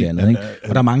og alt muligt andet, ikke? Og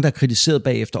der er mange, der har kritiseret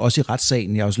bagefter, også i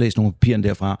retssagen, jeg har også læst nogle papirerne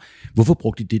derfra, hvorfor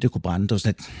brugte de det, der kunne brænde? Der var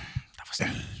sådan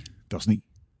der var sne,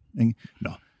 ikke?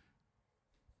 Nå.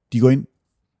 De går ind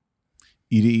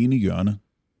i det ene hjørne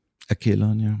af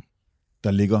kælderen, ja.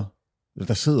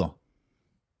 Der sidder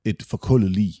et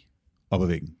forkullet lig op ad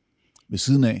væggen. Ved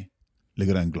siden af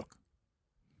ligger der en glok.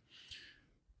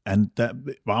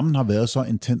 Varmen har været så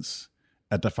intens,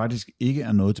 at der faktisk ikke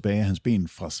er noget tilbage af hans ben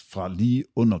fra lige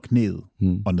under knæet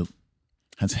og ned.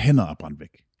 Hans hænder er brændt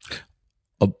væk.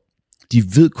 Og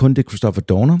de ved kun, det er Christopher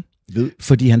Dorner,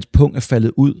 fordi hans pung er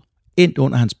faldet ud, endt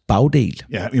under hans bagdel.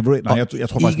 Ja, jeg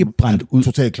tror faktisk, ikke brændt ud.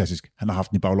 Totalt klassisk. Han har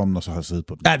haft den i baglommen, og så har siddet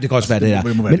på den. Ja, det kan også være det der.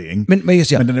 Det må være det, ikke? Men jeg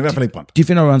siger, men den er i hvert fald ikke brændt. De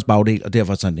finder jo hans bagdel, og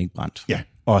derfor er den ikke brændt. Ja,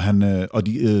 og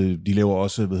de laver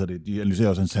også, de analyserer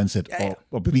også hans handsæt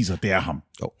og beviser, at det er ham.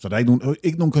 Jo. Så der er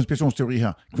ikke nogen konspirationsteori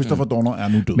her. Christopher Dorner er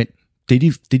nu død. Men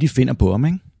det de finder på ham,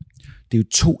 ikke? Det er jo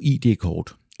 2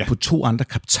 ID-kort på 2 andre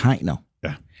kaptajner,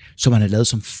 som han har lavet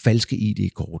som falske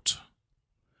ID-kort,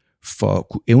 for at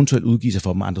kunne eventuelt udgive sig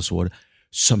for dem andre sorte,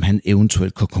 som han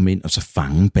eventuelt kan komme ind og så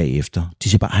fange bagefter. De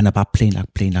siger bare, han har bare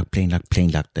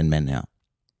planlagt den mand her.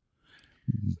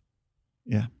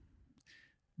 Ja.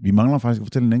 Vi mangler faktisk at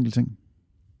fortælle en enkelt ting.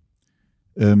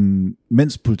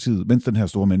 Mens den her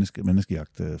store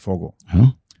menneskejagt foregår,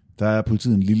 der er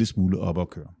politiet en lille smule op at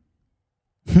køre.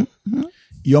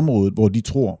 I området, hvor de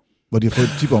har fået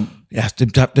et tip om... Ja,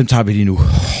 dem tager vi lige nu.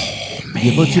 De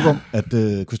har fået et tip om, at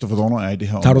Christopher Dorner er i det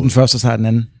her område. Tager du den første, så tager den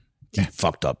anden? De er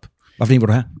fucked up. Hvad for en vil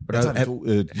du have?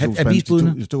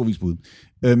 De to avisbud.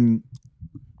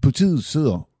 Politiet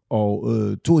sidder, og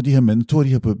to af de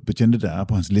her betjente, der er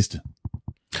på hans liste.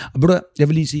 Og ved du, jeg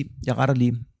vil lige sige, jeg retter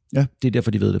lige. Ja. Det er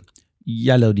derfor, de ved det.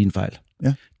 Jeg lavede lige en fejl.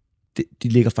 Ja. De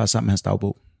ligger faktisk sammen med hans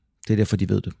dagbog. Det er derfor, de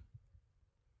ved det.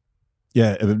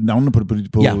 Ja, navnene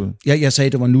på... Ja, jeg sagde,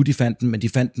 det var nu, de fandt den, men de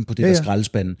fandt den på det der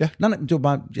skraldespanden. Ja. Nej, det var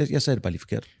bare... Jeg sagde det bare lige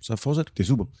forkert. Så fortsæt. Det er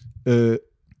super.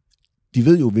 De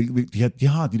ved jo, de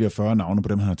har de der 40 navne på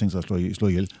dem, han har tænkt sig at slå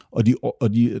ihjel. Og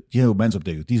de har jo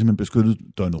mandsopdækket. De er simpelthen beskyttet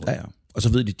døgnet rundt. Ja. Og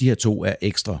så ved de 2 er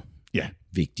ekstra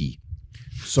vigtige.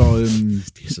 Så,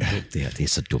 det er så dumt, det her. Det er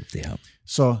så dumt, det her.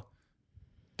 Så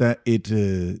der er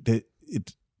et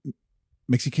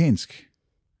mexikansk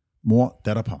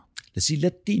mor-datterpar. Lad os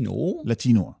sige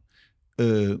latinoer.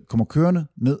 Kommer kørende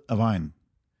ned ad vejen.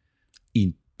 I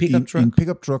en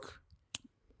pickup truck.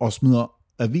 Og smider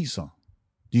aviser.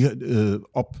 De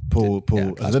op på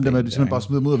altså den der med, de simpelthen bare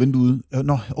smider dem ud af vinduet.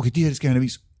 Nå, okay, de her skal have en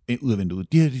avis ud af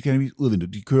vinduet. De her skal have en avis ud af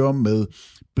vinduet. De kører med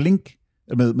blink,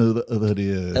 med hvad hedder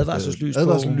det? Advarselslys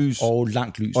og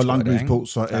langt lys. Og langt lys på,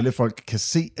 så alle folk kan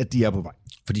se, at de er på vej.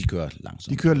 For de kører langsomt.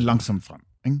 De kører langsomt frem.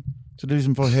 Ikke? Så det er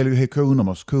ligesom for at hey, kør udenom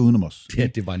os. Ja,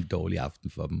 det var en dårlig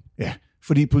aften for dem. Ja,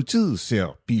 Fordi politiet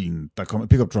ser bilen, der kommer,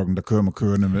 pick-up-trucken, der kører med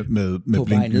kørende med blinklys. På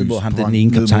vej ned, hvor ham den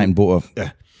ene kaptajn bor. Ja.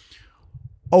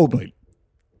 Og åbner ild.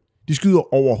 De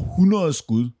skyder over 100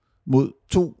 skud mod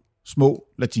 2 små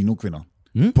latino-kvinder.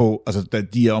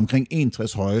 De er omkring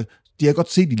 61 høje. De har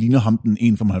godt set, de ligner ham, den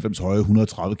 1,95 høje,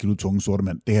 130 kilo tunge sorte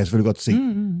mand. Det har jeg selvfølgelig godt set.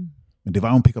 Men det var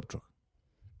jo en pick-up-truck.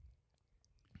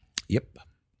 Yep.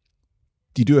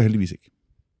 De dør heldigvis ikke.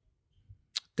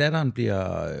 Datteren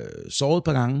bliver såret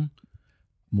på gangen.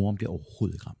 Moren bliver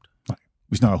overhovedet ikke ramt. Nej,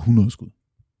 vi snakker 100 skud.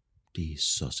 Det er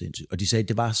så sindssygt. Og de sagde, at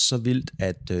det var så vildt,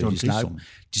 at de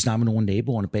snakkede med nogle af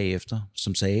naboerne bagefter,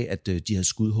 som sagde, at de havde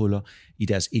skudhuller i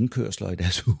deres indkørsler og i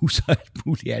deres hus og alt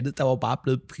muligt andet. Der var bare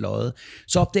blevet pløjet.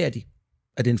 Så opdager de,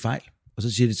 at det er en fejl. Og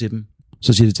så siger de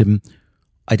til dem,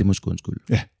 ej, det må sgu undskylde.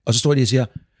 Ja. Og så står de og siger,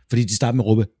 fordi de starter med at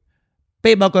råbe,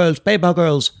 baby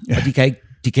girls. Ja. Og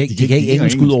de kan ikke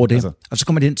engelsk ud over det. Altså. Og så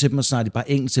kommer de ind til dem, og snakker de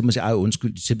bare engelsk til dem og siger, ej,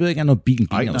 undskyld. De siger, ikke noget bilen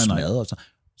er smadret, og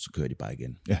så kører de bare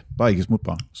igen. Ja, bare ikke smut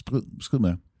bare. Skrid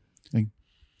med. Ikke?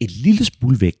 Et lille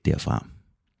smule væk derfra,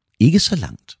 ikke så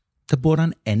langt, der bor der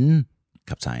en anden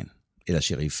kaptajn, eller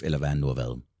sheriff, eller hvad han nu har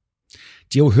været.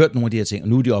 De har jo hørt nogle af de her ting, og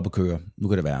nu er de oppe at køre. Nu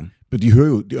kan det være. Men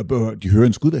de hører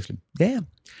en skudveksling. Ja.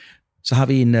 Så har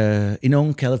vi en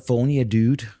ung California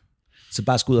dude, så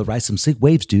bare skal ud og ride some sick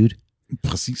waves, dude.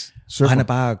 Præcis. Og han er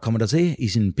bare kommet dertil i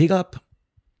sin pickup,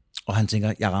 og han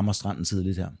tænker, jeg rammer stranden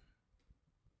tidligt her.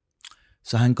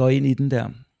 Så han går ind i den der.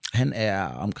 Han er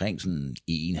omkring sådan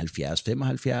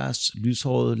 71-75,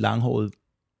 lyshåret, langhåret,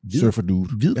 surfer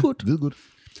dude. Hvidgud. Ja, hvidgud.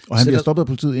 Og han bliver stoppet af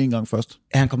politiet en gang først.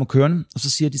 Ja, han kommer kørende, og så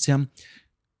siger de til ham,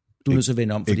 du er nødt til at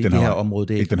vende om, fordi det her område,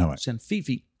 det er ikke den her vej. Så han,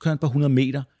 fint, kører han på 100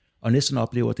 meter, og næsten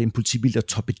oplever, at det er en politibil, der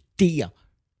torpederer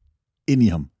ind i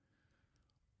ham.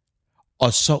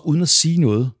 Og så uden at sige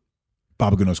noget,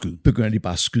 bare begynder de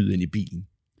bare at skyde ind i bilen.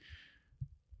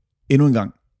 Endnu en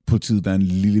gang, politiet der er en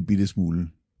lille bitte smule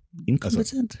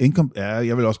inkompetent.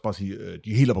 Jeg vil også bare sige,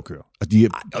 de er helt op at køre.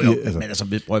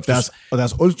 Altså,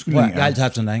 deres undskyldning jeg har altid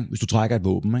haft sådan, ikke? Hvis du trækker et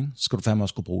våben, ikke? Så skal du fandme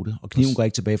også kunne bruge det. Og kniven går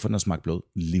ikke tilbage, for den har smagt blod.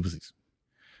 Lige præcis.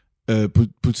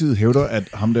 Politiet hævder, at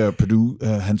ham der Purdue,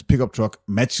 hans pickup truck,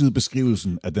 matchede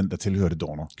beskrivelsen af den, der tilhørte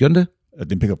Dorner. Gjorde den det? At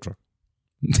det er en pickup truck.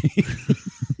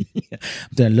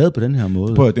 Den er lavet på den her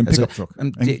måde. På den pickup truck.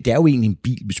 Det er jo egentlig en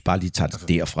bil, hvis du bare lige tager det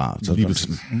derfra. Så lige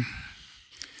præcis.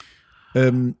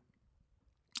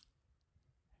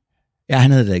 Ja,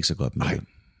 han havde det ikke så godt med det.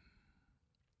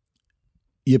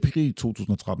 I april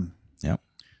 2013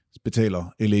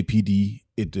 betaler LAPD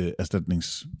et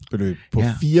erstatningsbeløb på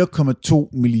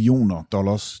 $4,2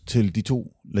 millioner til de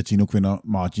 2 latino-kvinder,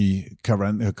 Margie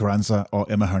Carranza og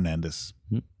Emma Hernandez.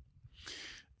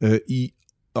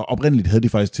 Og oprindeligt havde de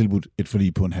faktisk tilbudt et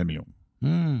forlig på $500,000.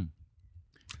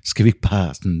 Skal vi ikke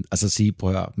bare sådan, sige, prøv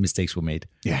at høre, mistakes were made?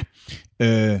 Ja.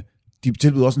 De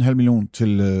tilbød også $500,000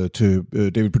 til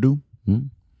David Perdue.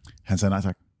 Han sagde nej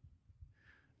tak.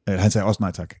 Han sagde også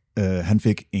nej tak. Han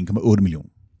fik 1,8 millioner.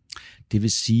 Det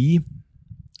vil sige,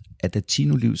 at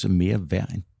latinoliv er mere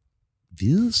værd end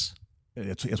hvides?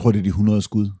 Jeg tror, det er de 100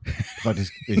 skud,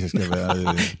 faktisk, hvis jeg skal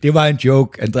være... Det var en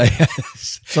joke,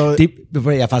 Andreas. Så,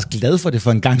 jeg er faktisk glad for det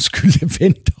for en gang skyld, jeg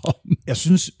vendte om. Jeg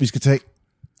synes, vi skal tage...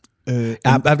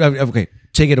 Okay,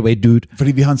 take it away, dude.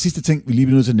 Fordi vi har en sidste ting, vi lige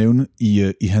bliver nødt til at nævne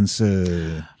i hans...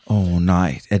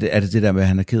 nej, er det der med, at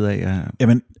han er ked af? Ja.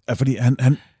 Jamen, fordi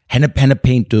han er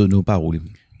pænt død nu, bare roligt.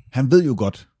 Han ved jo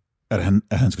godt, at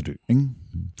han skal dø, ikke?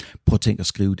 Prøv at tænke at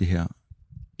skrive det her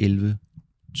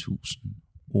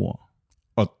 11.000 ord.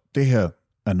 Og det her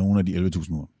er nogle af de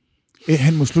 11.000 ord.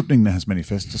 Han mod slutningen af hans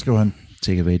manifest, så skriver han...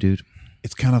 Take it away, dude.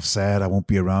 It's kind of sad I won't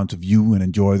be around to view and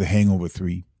enjoy The Hangover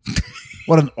 3.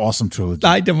 What an awesome trilogy.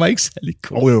 Nej, det var ikke særlig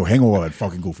god. Jo, Hangover er et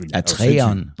fucking god film. Ja,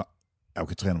 3'eren.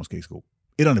 Okay, 3'eren er måske ikke så god.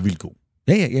 1'eren er vildt god.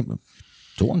 Ja.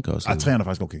 2'eren kan også. 3'eren er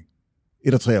faktisk okay.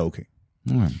 1 og 3 er okay.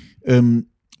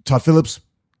 Todd Phillips,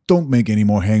 don't make any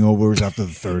more hangovers after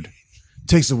the third.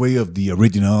 Takes away of the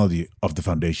originality of the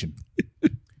foundation.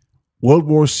 World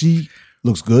War C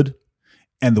looks good.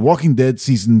 And The Walking Dead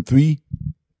Season 3,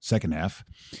 second half,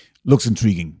 looks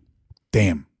intriguing.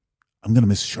 Damn, I'm gonna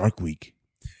miss Shark Week.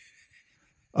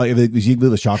 Og jeg ved ikke, hvis I ikke ved,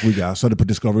 hvad Shark Week er, så er det på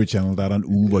Discovery Channel, der er en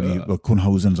uge, hvor kun har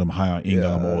udsendt, som har en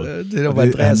gang om året. Det er jo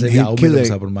Andreas ikke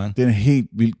afmeldt abonnement. Den er helt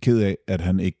vildt ked af, at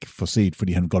han ikke får set,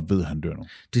 fordi han godt ved, at han dør nu.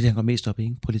 Det er det, han går mest op i,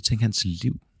 ikke? Prøv lige at tænke hans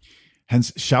liv.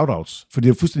 Hans shoutouts, for det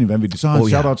er fuldstændig vanvittigt. Så har han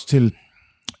shoutouts til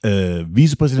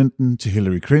vicepræsidenten, til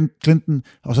Hillary Clinton,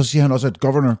 og så siger han også, at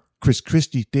governor Chris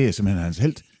Christie, det er simpelthen hans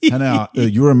helt. Han er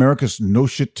You're America's no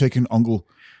shit-taking uncle.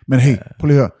 Men hey, prøv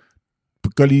lige at høre.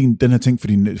 Gør lige den her ting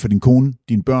for din kone,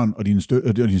 dine børn og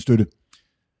din støtte.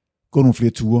 Gå nogle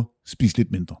flere ture. Spis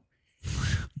lidt mindre.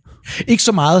 Ikke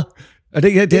så meget. Og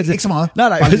det Ikke så meget.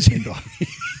 Nej. Bare lidt mindre.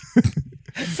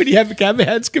 Fordi han vil gerne have,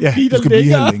 at han skal Ja, blive du der skal blive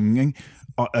længere. her længe, ikke?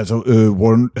 Og altså,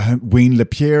 Wayne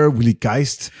LaPierre, Willie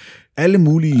Geist, alle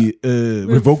mulige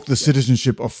revoke the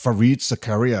citizenship of Fareed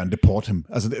Zakaria and deport him.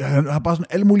 Altså, han har bare sådan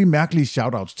alle mulige mærkelige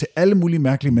shoutouts til alle mulige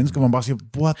mærkelige mennesker, hvor man bare siger,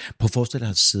 what? Prøv at forestille dig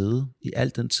at sidde i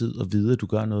al den tid og vide, at du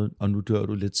gør noget, og nu dør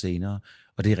du lidt senere.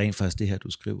 Og det er rent faktisk det her, du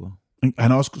skriver.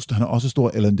 Han er også stor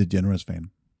Ellen DeGeneres-fan.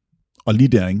 Og lige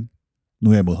der, ikke? Nu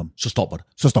er jeg imod ham. Så stopper det.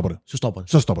 Så stopper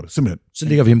det, simpelthen. Så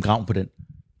ligger vi ham graven på den.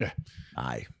 Ja.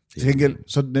 Nej. Til gengæld,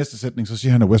 så næste sætning, så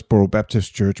siger han, at Westboro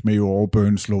Baptist Church may you all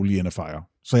burn slowly in a fire.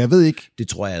 Så jeg ved ikke. Det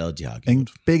tror jeg allerede, de har gjort.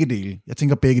 Begge dele. Jeg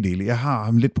tænker begge dele. Jeg har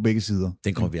ham lidt på begge sider.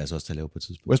 Den kommer vi altså også til at lave på et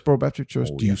tidspunkt. Westboro Baptist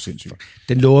Church, de er jo sindssygt.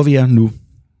 Den lover vi jer nu.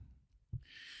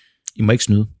 I må ikke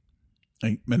snyde.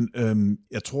 Nej, men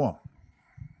jeg tror...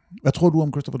 Hvad tror du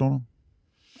om Christopher Dorner?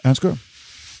 Er han skør?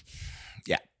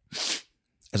 Ja.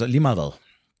 Altså lige meget hvad.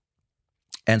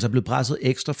 Er han så blevet presset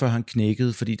ekstra, før han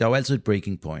knækkede? Fordi der er jo altid et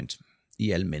breaking point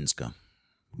i alle mennesker.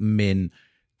 Men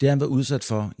det han var udsat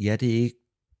for, ja, det er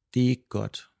ikke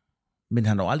godt. Men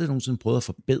han har jo aldrig nogensinde prøvet at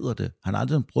forbedre det. Han har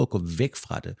aldrig prøvet at gå væk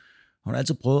fra det. Han har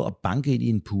altid prøvet at banke ind i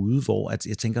en pude, hvor at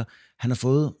jeg tænker, han har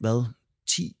fået,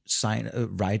 10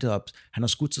 write-ups. Han har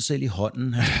skudt sig selv i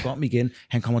hånden. Han skal komme igen.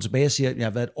 Han kommer tilbage og siger, jeg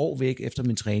har været et år væk efter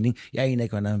min træning. Jeg er ikke,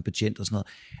 hvordan han er betjent og sådan noget.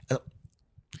 Altså,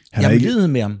 jeg har lidet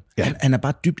med ham. Ja. Han er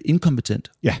bare dybt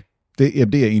inkompetent. Ja, det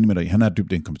er jeg enig med dig i. Han er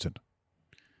dybt inkompetent.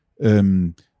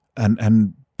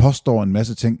 Han påstår en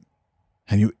masse ting,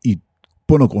 han jo i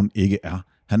bund og grund ikke er.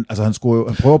 Han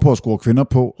prøver på at score kvinder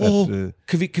på,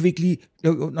 kan vi ikke lige...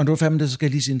 Når du er færdig med det, så skal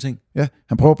jeg lige sige en ting. Ja,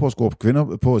 han prøver på at score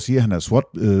kvinder på at sige, at han er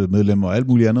SWAT-medlem og alt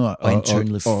muligt andet. Og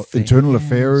internal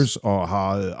affairs, og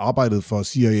har arbejdet for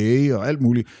CIA og alt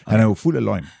muligt. Han er jo fuld af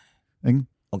løgn. Ikke?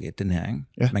 Okay, den her, ikke?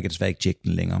 Ja. Man kan desværre ikke tjekke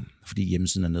den længere, fordi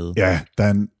hjemmesiden er nede. Ja, der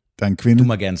er en kvinde. Du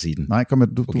må gerne sige den. Nej, kom med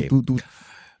du.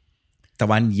 Der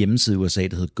var en hjemmeside i USA,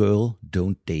 der hed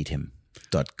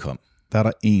girldon'tdatehim.com. Der er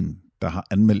der en, der har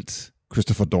anmeldt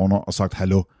Christopher Dorner og sagt,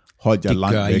 hallo, hold jer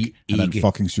langt væk. Han er en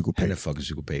fucking psykopat. Han er fucking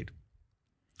psykopat.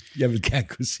 Jeg vil gerne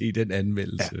kunne se den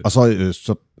anmeldelse. Ja, og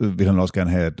så vil han også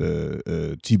gerne have, at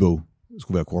Tebow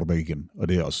skulle være quarterback igen. Og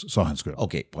det er også, så er han skør.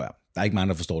 Okay, prøv at. Der er ikke mange,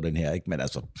 der forstår den her, ikke? Men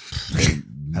altså...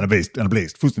 Han er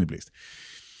blæst. Fuldstændig blæst.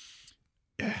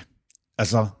 Ja,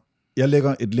 altså, jeg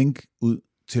lægger et link ud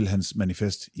til hans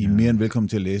manifest. I er mere end velkommen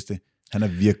til at læse det. Han er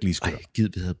virkelig skør. Gid,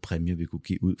 vi havde præmie, vi kunne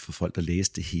give ud for folk, der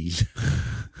læste det hele.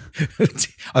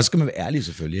 Og så skal man være ærlig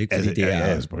selvfølgelig, ikke? Fordi altså, det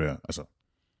er... Altså,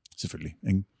 selvfølgelig,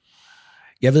 ikke?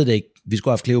 Jeg ved det ikke. Vi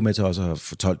skulle have haft Cleo med til også at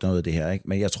fortolke noget af det her, ikke?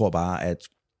 Men jeg tror bare, at...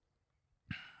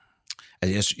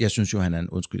 Altså, jeg synes jo, han er en...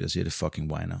 Undskyld, jeg siger det,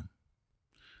 fucking whiner.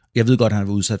 Jeg ved godt, at han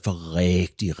var udsat for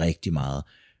rigtig, rigtig meget.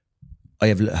 Og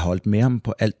jeg ville have holdt med ham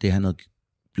på alt det, han havde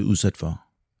blevet udsat for.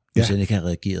 Hvis han ikke havde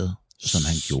reageret, som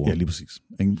han gjorde. Ja, lige præcis.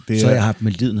 Så jeg har haft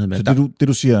med lidenhed med. Så det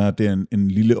du siger, det er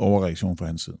en lille overreaktion fra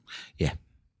hans side? Ja.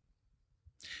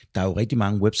 Der er jo rigtig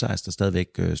mange websites, der stadigvæk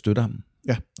støtter ham.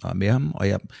 Ja. Og er med ham. Og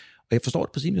jeg forstår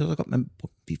det præcis så godt, men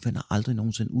vi finder aldrig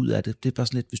nogensinde ud af det. Det er bare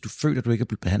sådan lidt, hvis du føler, at du ikke er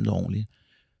blevet behandlet ordentligt,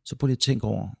 så prøv lige at tænke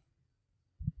over,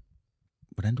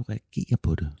 hvordan du reagerer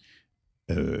på det.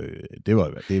 Det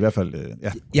er i hvert fald...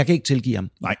 ja. Jeg kan ikke tilgive ham.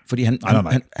 Nej. Fordi han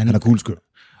er kugleskør.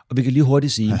 Og vi kan lige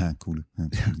hurtigt sige, cool.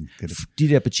 De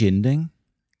der betjente, ikke?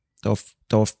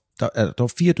 Der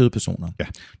var 4 døde personer. Ja.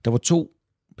 Der var 2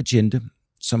 betjente,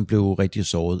 som blev rigtig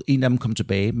såret. En af dem kom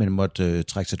tilbage, men måtte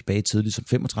trække sig tilbage tidligt som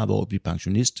 35 år og blive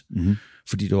pensionist,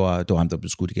 fordi det var ham, der blev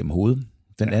skudt igennem hovedet.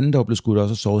 Den anden, der blev skudt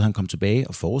også og såret, han kom tilbage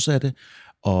og fortsatte,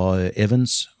 og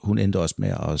Evans, hun endte også med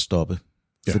at stoppe.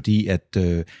 Ja. Fordi at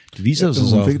det viser sig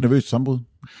så... Hun fik et nervøst sammenbrud.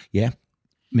 Ja,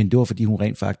 men det var fordi hun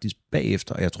rent faktisk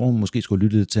bagefter, og jeg tror hun måske skulle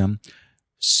lytte lidt til ham,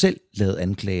 selv lavede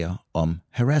anklager om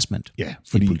harassment i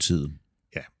politiet.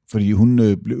 Ja, fordi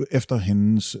hun blev efter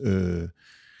hendes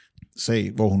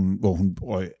sag, hvor hun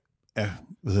røg af,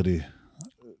 hvad hedder det?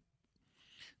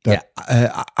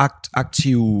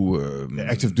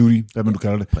 Active duty, hvad man du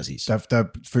kalder det. Præcis. Der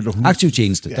føler hun... Aktiv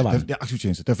tjeneste, der var aktiv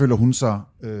tjeneste. Der føler hun sig...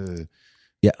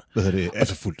 hvad hedder det?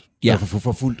 Altså fuldt. Ja.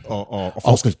 For fuldt og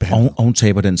forskelsbehandlet. Og hun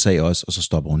taber den sag også, og så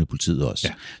stopper hun i politiet også.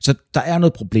 Ja. Så der er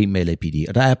noget problem med LAPD,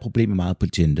 og der er et problem med meget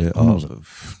betjente, og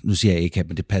nu siger jeg ikke,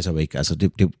 men det passer jo ikke. Altså,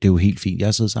 det er jo helt fint. Jeg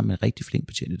har siddet sammen med en rigtig flink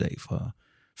betjent i dag fra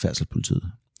Færdselspolitiet.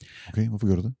 Okay, hvorfor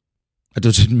gjorde du det? Og det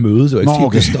var til et møde, det var ikke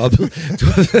fordi, det stoppede.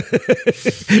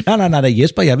 nej,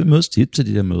 Jesper, jeg vil mødes tit til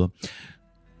de der møder.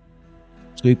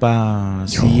 Skal vi ikke bare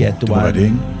sige, at du var... det,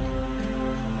 ikke?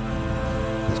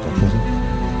 Jeg skal op på det.